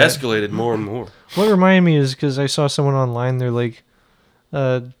reminded me of that... It just escalated more and more. What reminded me is because I saw someone online, they're like,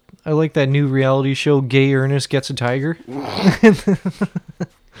 I like that new reality show, Gay Ernest Gets a Tiger. I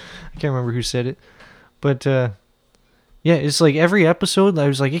can't remember who said it. But, yeah, it's like every episode, I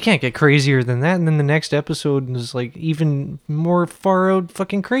was like, it can't get crazier than that. And then the next episode is like even more far out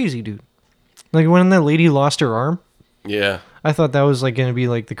fucking crazy, dude. Like when that lady lost her arm. Yeah. I thought that was like going to be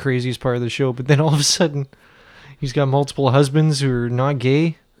like the craziest part of the show. But then all of a sudden, he's got multiple husbands who are not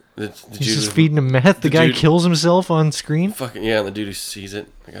gay. He's just feeding him meth. The guy dude, kills himself on screen. Fucking yeah, and the dude who sees it,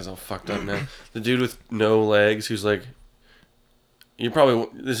 that guy's all fucked up now. The dude with no legs, who's like,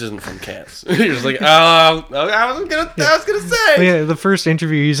 this isn't from Cats. You're just like, I was gonna say. But yeah, the first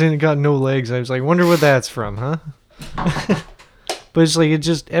interview he's in got no legs. I was like, wonder what that's from, huh? But it's like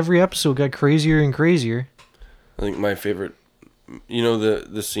every episode got crazier and crazier. I think my favorite,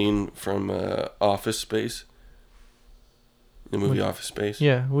 the scene from Office Space. The movie Office Space.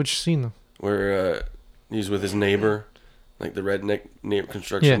 Yeah, which scene though? Where he's with his neighbor, like the redneck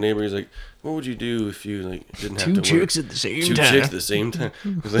construction neighbor. He's like, "What would you do if you didn't have to work?" Two chicks at the same time. Two chicks at the same time.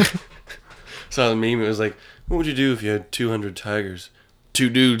 It was like, saw the meme. It was like, "What would you do if you had 200 tigers? 2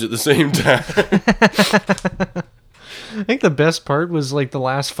 dudes at the same time." I think the best part was like the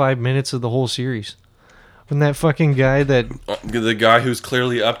last 5 minutes of the whole series. When that fucking guy the guy who's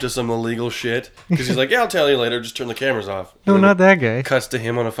clearly up to some illegal shit, because he's like, yeah, I'll tell you later, just turn the cameras off. No, not that guy. Cuts to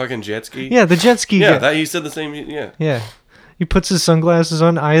him on a fucking jet ski. Yeah, the jet ski guy. He said the same. Yeah, he puts his sunglasses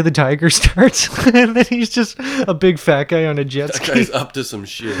on, Eye of the Tiger starts, and then he's just a big fat guy on a jet ski. That guy's up to some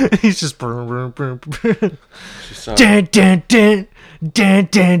shit. He's just dun, dun, dun, dun,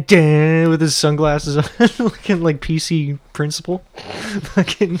 dun, dun, with his sunglasses on, looking like PC principal,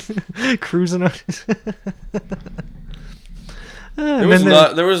 fucking cruising on his...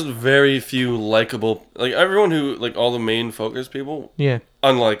 There was very few likable, like everyone who, like all the main focus people,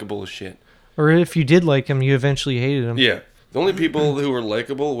 unlikable as shit. Or if you did like him, you eventually hated him. Yeah, the only people who were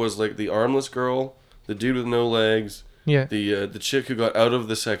likable was like the armless girl, the dude with no legs, the chick who got out of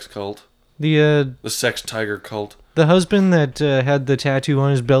the sex cult, the sex tiger cult, the husband that had the tattoo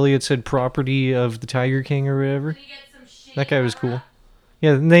on his belly that said "property of the Tiger King" or whatever. That guy was cool.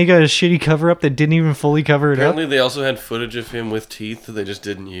 Yeah, and they got a shitty cover-up that didn't even fully cover it Apparently up. they also had footage of him with teeth that they just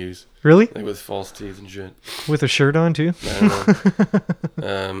didn't use. Really? Like with false teeth and shit. With a shirt on, too? I don't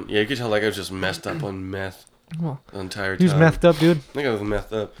know. Yeah, you could tell that guy was just messed up on meth the entire time. He was methed up, dude. I think I was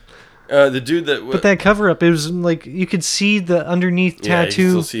methed up. The dude that... But that cover-up, it was like, you could see the underneath tattoo. Yeah,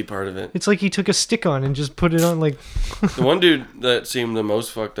 you can still see part of it. It's like he took a stick on and just put it on, like... The one dude that seemed the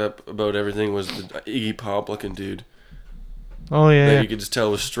most fucked up about everything was the Iggy Pop-looking dude. Oh, yeah. That you could just tell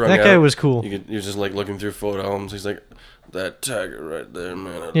was strung out. That guy was cool. He was just like looking through photo albums. He's like, that tiger right there,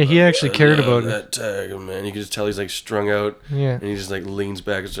 man. Yeah, he actually cared about it. That tiger, man. You could just tell he's like strung out. Yeah. And he just like leans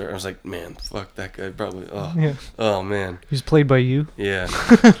back. I was like, man, fuck that guy. Probably. Oh, yeah. Oh man. He's played by you. Yeah.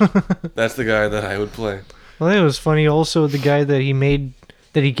 That's the guy that I would play. Well, that was funny. Also, the guy that he made,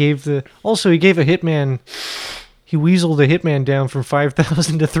 that he gave the... Also, he gave a hitman... He weaseled a hitman down from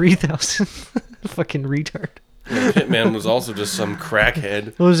 5,000 to 3,000. Fucking retard. The hitman was also just some crackhead.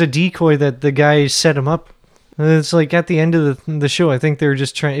 It was a decoy that the guy set him up. It's like at the end of the show, I think they were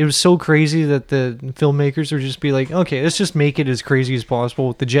just trying. It was so crazy that the filmmakers would just be like, okay, let's just make it as crazy as possible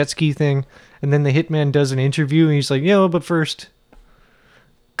with the jet ski thing. And then the hitman does an interview and he's like, yo, but first,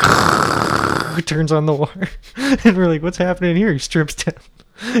 turns on the water. And we're like, what's happening here? He strips down,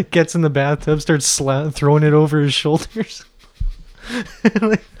 gets in the bathtub, starts throwing it over his shoulders.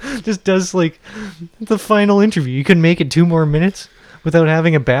 Like, just does like the final interview. You can make it 2 more minutes without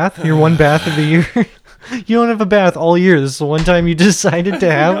having a bath. Your one bath of the year. You don't have a bath all year. This is the one time you decided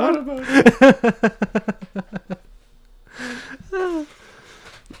to have one.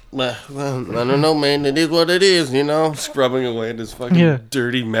 Well, I don't know, man. It is what it is, you know. Scrubbing away at his fucking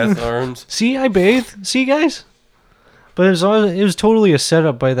dirty meth arms. See, I bathe. See, guys. But it was totally a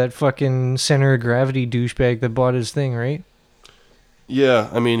setup by that fucking center of gravity douchebag that bought his thing, right? Yeah,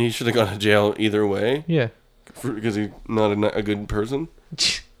 I mean, he should have gone to jail either way. Yeah. Because he's not a good person.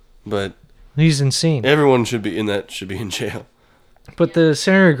 But he's insane. Everyone should be in jail. But the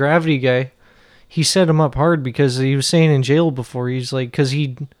center of gravity guy, he set him up hard because he was saying in jail before, he's like, because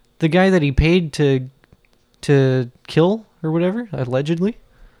the guy that he paid to kill or whatever, allegedly,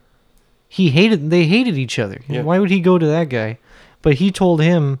 they hated each other. Yeah. Why would he go to that guy? But he told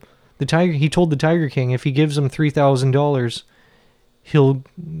him, he told the Tiger King if he gives him $3,000, he'll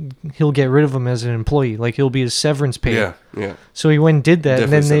get rid of him as an employee. Like, he'll be his severance pay. Yeah. So he went and did that,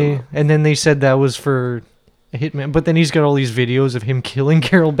 Definitely and then they said that was for a hitman. But then he's got all these videos of him killing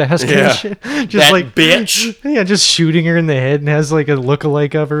Carol Baskin and shit. Just that like bitch. Yeah, just shooting her in the head and has like a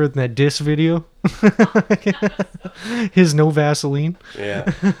lookalike of her in that diss video. His no Vaseline.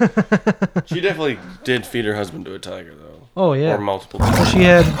 Yeah. She definitely did feed her husband to a tiger, though. Oh, yeah. Or multiple times.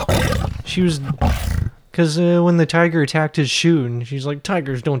 Because when the tiger attacked his shoe, and she's like,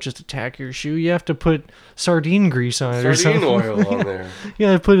 tigers don't just attack your shoe. You have to put sardine grease on it or something. Sardine oil on there. You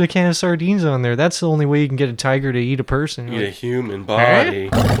gotta put a can of sardines on there. That's the only way you can get a tiger to eat a person. Eat a human body.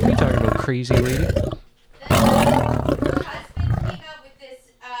 Huh? What are you talking about, crazy lady?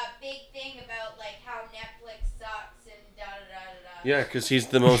 Yeah, because he's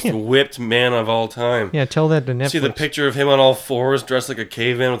the most whipped man of all time. Yeah, tell that to Netflix. See the picture of him on all fours, dressed like a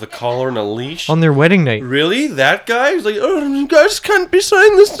caveman with a collar and a leash? On their wedding night. Really? That guy? He's like, oh, you guys can't be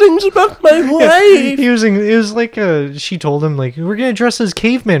saying these things about my wife. It was like she told him, like, we're going to dress as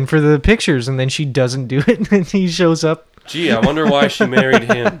cavemen for the pictures, and then she doesn't do it, and he shows up. Gee, I wonder why she married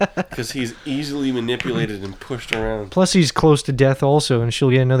him. Because he's easily manipulated and pushed around. Plus, he's close to death also, and she'll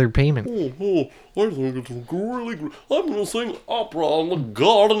get another payment. I think it's really good. I'm going to sing opera in the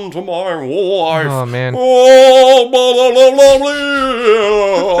garden to my wife. Oh, man. Oh,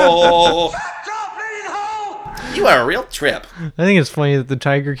 you are a real trip. I think it's funny that the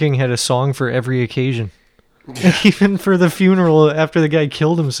Tiger King had a song for every occasion. Even for the funeral after the guy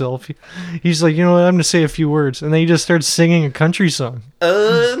killed himself. He's like, you know what, I'm going to say a few words. And then he just starts singing a country song.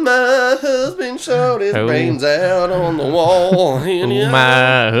 My husband shot his brains out on the wall.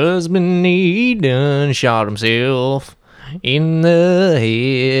 My husband, he done shot himself in the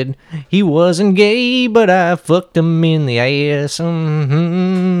head. He wasn't gay, but I fucked him in the ass.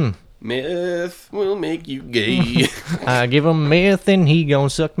 Mm-hmm. Meth will make you gay. I give him meth and he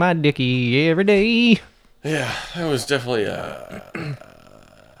gonna suck my dicky every day. Yeah, that was definitely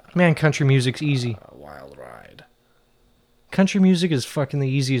Man, country music's easy. A wild ride. Country music is fucking the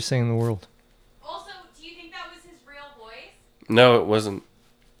easiest thing in the world. Also, do you think that was his real voice? No, it wasn't.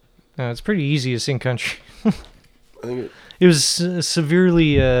 No, it's pretty easy to sing country. I think it was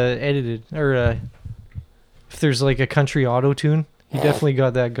severely edited. Or if there's like a country auto-tune, he definitely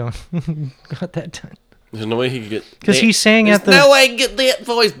got that going. Got that done. There's no way he could get... Because he sang at the... no way he could get that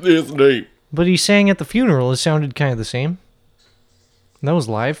voice this deep. But he sang at the funeral. It sounded kind of the same. And that was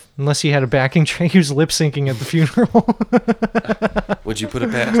live. Unless he had a backing track. He was lip-syncing at the funeral. Would you put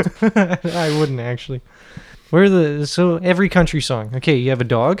it past? I wouldn't, actually. So every country song. Okay, you have a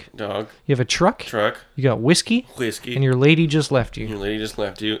dog. Dog. You have a truck. Truck. You got whiskey. Whiskey. And your lady just left you. Your lady just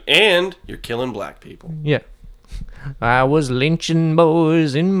left you. And you're killing black people. Yeah. I was lynching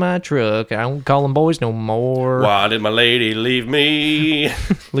boys in my truck. I don't call them boys no more. Why did my lady leave me?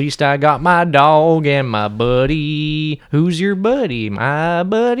 At least I got my dog and my buddy. Who's your buddy? My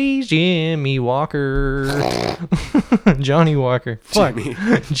buddy's Jimmy Walker. Johnny Walker. Fuck.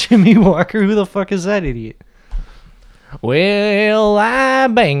 Jimmy Walker? Who the fuck is that idiot? Well, I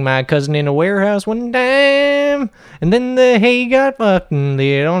banged my cousin in a warehouse one time, and then the hay got fucked and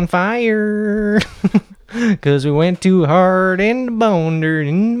lit on fire. 'Cause we went too hard and boned her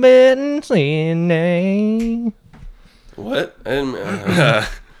in bed and Sunday. What?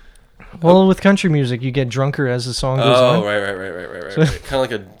 Well, with country music, you get drunker as the song goes on. Oh, right. Kind of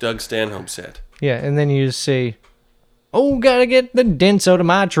like a Doug Stanhope set. Yeah, and then you just say, "Oh, gotta get the dents out of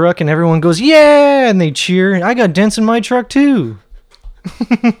my truck," and everyone goes, "Yeah!" and they cheer. I got dents in my truck too.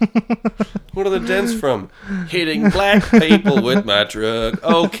 What are the dents from? Hitting black people with my truck.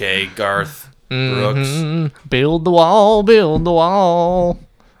 Okay, Garth Brooks. Build the wall, build the wall.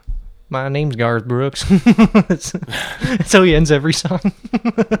 My name's Garth Brooks. That's how he ends every song.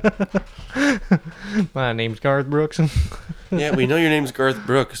 My name's Garth Brooks. Yeah, we know your name's Garth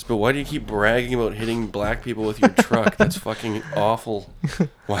Brooks, but why do you keep bragging about hitting black people with your truck? That's fucking awful.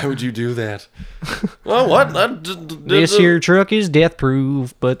 Why would you do that? Oh, what? This here truck is death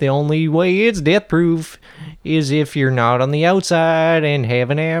proof, but the only way it's death proof is if you're not on the outside and have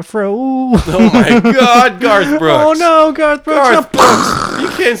an afro. Oh my God, Garth Brooks. Oh no, Garth Brooks. Garth Brooks. You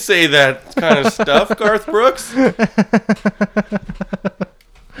can't say that kind of stuff, Garth Brooks.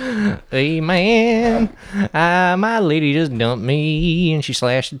 Hey man, my lady just dumped me and she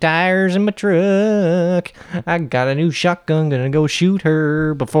slashed the tires in my truck. I got a new shotgun, gonna go shoot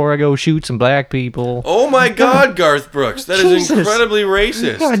her before I go shoot some black people. Oh my God, Garth Brooks. That is Jesus. incredibly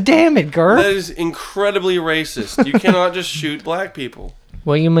racist. God damn it, Garth. That is incredibly racist. You cannot just shoot black people.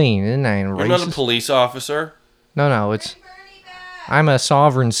 What do you mean? It ain't racist. You're not a police officer. No, I'm a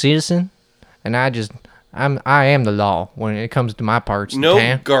sovereign citizen, and I am the law when it comes to my parts. No, of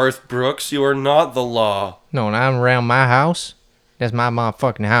town. Garth Brooks, you are not the law. No, when I'm around my house, that's my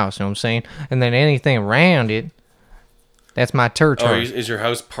motherfucking house, you know what I'm saying? And then anything around it, that's my territory. Oh, is your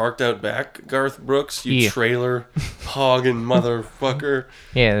house parked out back, Garth Brooks? You Yeah. trailer hogging motherfucker.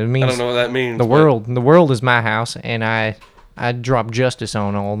 Yeah, it means I don't know what that means. The world is my house, and I drop justice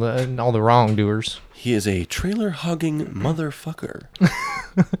on all the wrongdoers. He is a trailer hogging motherfucker.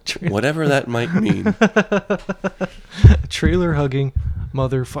 Whatever that might mean. Trailer hugging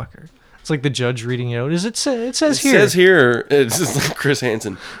motherfucker. It's like the judge reading it out. It says here. It says here. It's just like Chris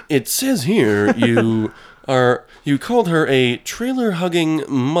Hansen. It says here you called her a trailer hugging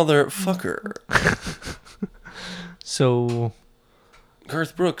motherfucker. So,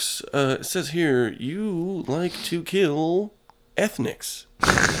 Garth Brooks, it says here you like to kill ethnics.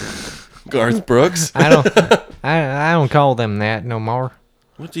 Garth Brooks. I don't call them that no more.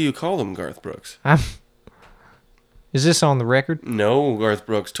 What do you call them, Garth Brooks? Is this on the record? No, Garth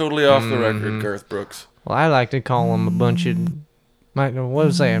Brooks. Totally off the record, Garth Brooks. Well, I like to call them a bunch of... what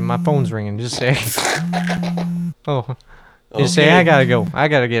was that? My phone's ringing. Just say. Oh. Just say, I gotta go. I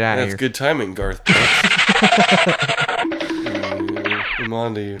gotta get out of here. That's good timing, Garth Brooks. I'm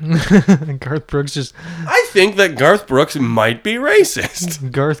on to you. Garth Brooks just... I think that Garth Brooks might be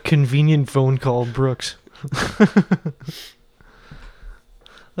racist. Garth convenient phone call Brooks.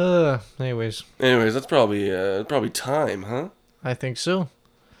 Anyways, that's probably time, huh? I think so.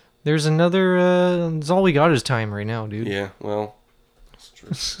 There's another. That's all we got is time right now, dude. Yeah, well, that's true.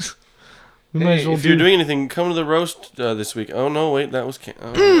 If you're doing anything, come to the roast this week. Oh no, wait, that was it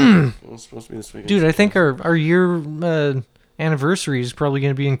was supposed to be this weekend. Dude, I think our year anniversary is probably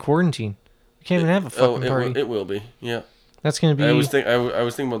going to be in quarantine. We can't even have a fucking party. It will be. Yeah. That's going to be. I was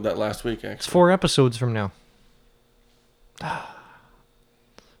thinking about that last week. Actually, it's 4 episodes from now.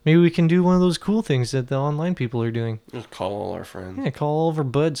 Maybe we can do one of those cool things that the online people are doing. Just call all our friends. Yeah, call all of our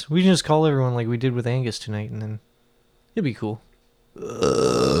buds. We can just call everyone like we did with Angus tonight, and then it'd be cool.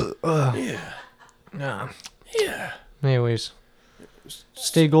 Yeah. Yeah. Anyways,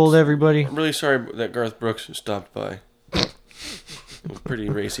 stay gold, everybody. I'm really sorry that Garth Brooks stopped by. It was pretty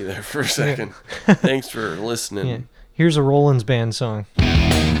racy there for a second. Yeah. Thanks for listening. Yeah. Here's a Rollins Band song. All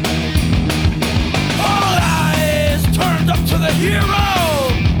eyes turned up to the hero.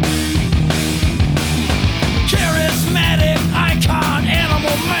 Charismatic icon,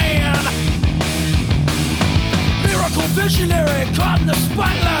 animal man. Miracle visionary caught in the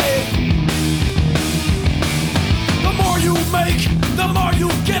spotlight. The more you make, the more you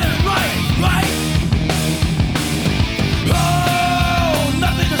get it right? Oh,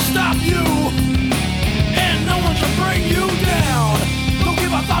 nothing to stop you, and no one can bring you down. Don't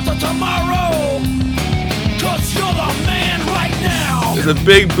give a thought to tomorrow, 'cause you're the man right now. There's a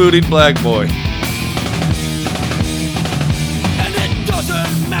big bootied black boy. And it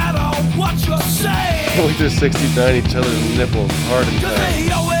doesn't matter what you say, We just 69 each other's nipples hard and 'cause fast.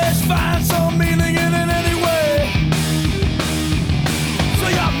 they always find some meaning in it anyway. So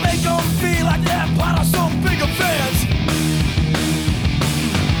you make them feel like they're part of some big event.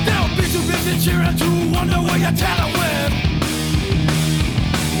 They'll be too busy cheering to wonder where your talent went.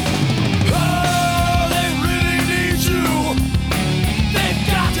 Oh, they really need you. They've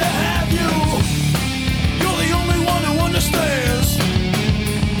got to have you. You're the only one who understands.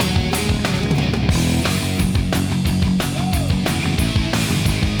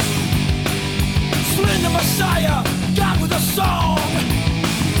 Messiah, God with a song.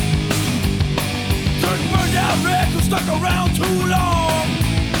 Turn burned out wreck who stuck around too long.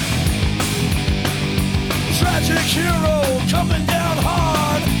 Tragic hero coming down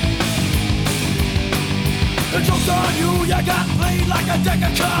hard. The joke's on you, you got played like a deck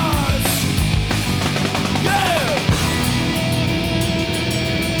of cards. Yeah!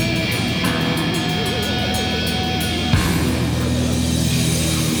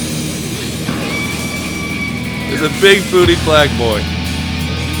 There's a big booty black boy.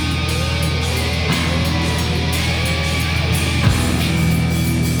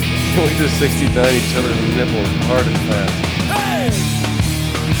 Can we just 69 each other's nipples hard and fast? Hey!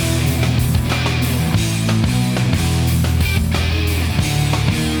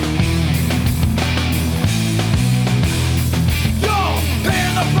 You're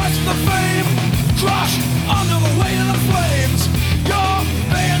paying the price for the fame, crushed under the weight of the flames. You're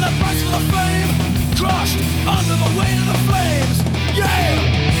paying the price for the fame, crushed under the weight of the flames. Yeah!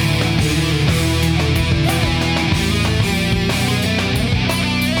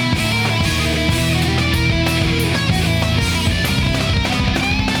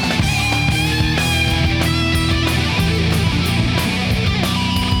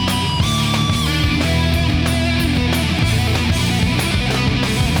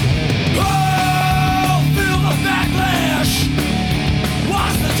 Oh, feel the backlash.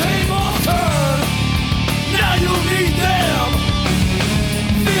 Watch the tables turn. Now you need them.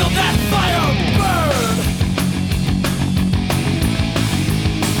 Feel that fire burn.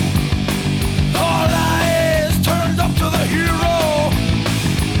 All eyes turned up to the hero.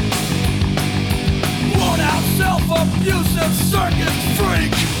 Worn out self-abusive circus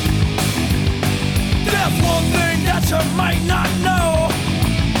freak. There's one thing that you might not know.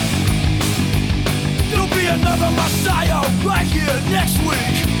 There'll be another Messiah right here next week.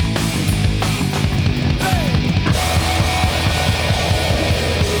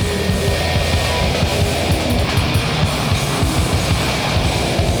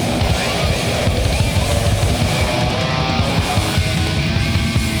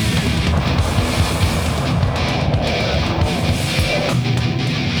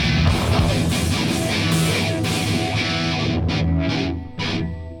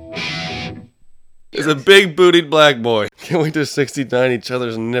 There's a big bootied black boy. Can we just 69 each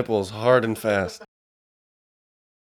other's nipples hard and fast?